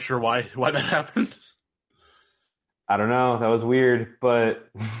nobody's quite sure why that happened. I don't know. That was weird, but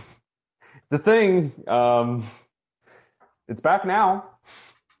The thing, it's back now.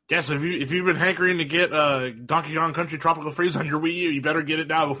 Yes, if you've been hankering to get Donkey Kong Country Tropical Freeze on your Wii U, you better get it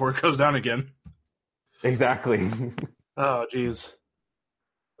now before it goes down again. Exactly. Oh, jeez.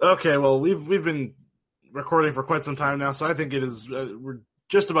 Okay, well, we've been recording for quite some time now, so I think it is we're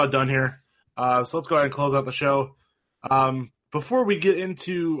just about done here. So let's go ahead and close out the show. Before we get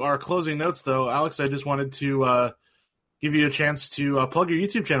into our closing notes, though, Alex, I just wanted to give you a chance to plug your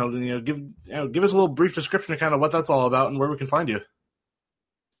YouTube channel and give us a little brief description of kind of what that's all about and where we can find you.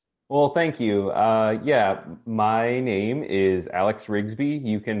 Well, thank you. Yeah, my name is Alex Rigsby.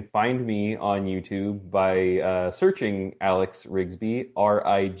 You can find me on YouTube by searching Alex Rigsby,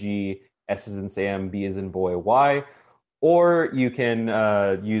 RIG, S as in Sam, B as in boy, Y. Or you can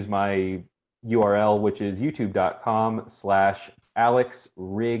use my URL, which is youtube.com/Alex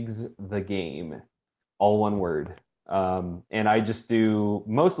Rigs the Game, all one word. And I just do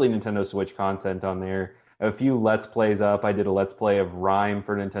mostly Nintendo Switch content on there. A few Let's Plays up. I did a Let's Play of Rhyme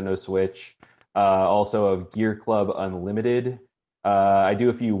for Nintendo Switch, also of Gear Club Unlimited. I do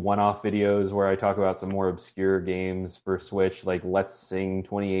a few one-off videos where I talk about some more obscure games for Switch, like Let's Sing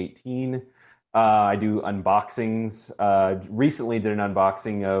 2018. I do unboxings. Recently did an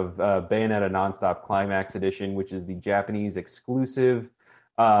unboxing of Bayonetta Nonstop Climax Edition, which is the Japanese exclusive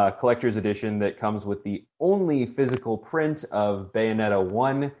collector's edition that comes with the only physical print of Bayonetta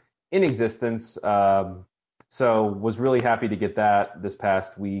 1 in existence. So was really happy to get that this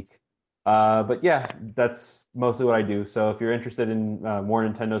past week. But yeah, that's mostly what I do. So if you're interested in more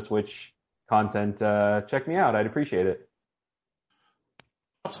Nintendo Switch content, check me out. I'd appreciate it.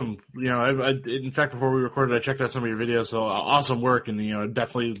 Awesome. In fact, before we recorded, I checked out some of your videos. So awesome work, and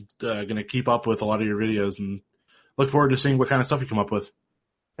definitely going to keep up with a lot of your videos, and look forward to seeing what kind of stuff you come up with.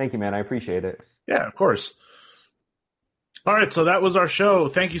 Thank you, man. I appreciate it. Yeah, of course. All right, so that was our show.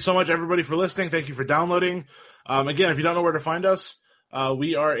 Thank you so much, everybody, for listening. Thank you for downloading. Again, if you don't know where to find us,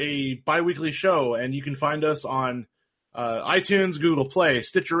 we are a bi-weekly show, and you can find us on iTunes, Google Play,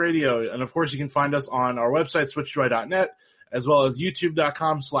 Stitcher Radio, and of course, you can find us on our website, switchjoy.net, as well as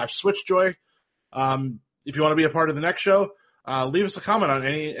youtube.com/switchjoy. If you want to be a part of the next show, leave us a comment on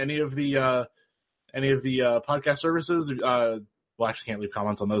any of the podcast services. Well, actually, can't leave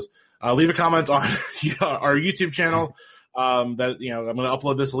comments on those. Leave a comment on our YouTube channel. That I'm going to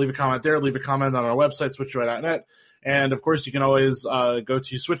upload this. So leave a comment there. Leave a comment on our website, switchjoy.net, and of course, you can always go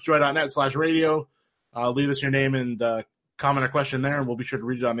to switchjoy.net/radio. Leave us your name and comment or question there, and we'll be sure to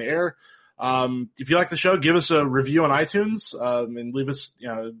read it on the air. If you like the show, give us a review on iTunes, and leave us,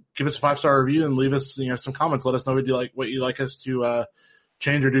 give us a 5-star review and leave us, some comments. Let us know what you like us to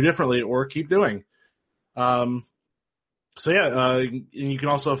change or do differently or keep doing. So yeah, and you can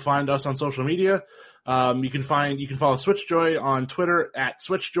also find us on social media. You can follow SwitchJoy on Twitter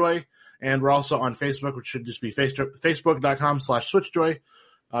 @SwitchJoy, and we're also on Facebook, which should just be facebook.com/SwitchJoy.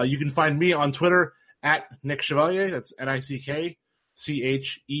 You can find me on Twitter @Nick Chevalier. That's NickChevalier.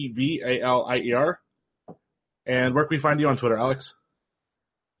 And where can we find you on Twitter, Alex?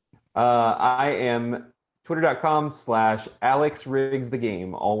 I am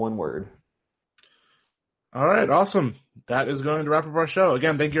twitter.com/AlexRigsTheGame, all one word. All right, awesome. That is going to wrap up our show.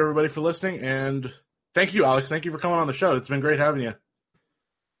 Again, thank you everybody for listening, and thank you, Alex. Thank you for coming on the show. It's been great having you.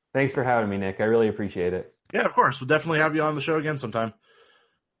 Thanks for having me, Nick. I really appreciate it. Yeah, of course. We'll definitely have you on the show again sometime.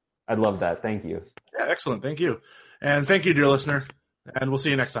 I'd love that. Thank you. Yeah, excellent. Thank you. And thank you, dear listener. And we'll see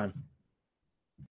you next time.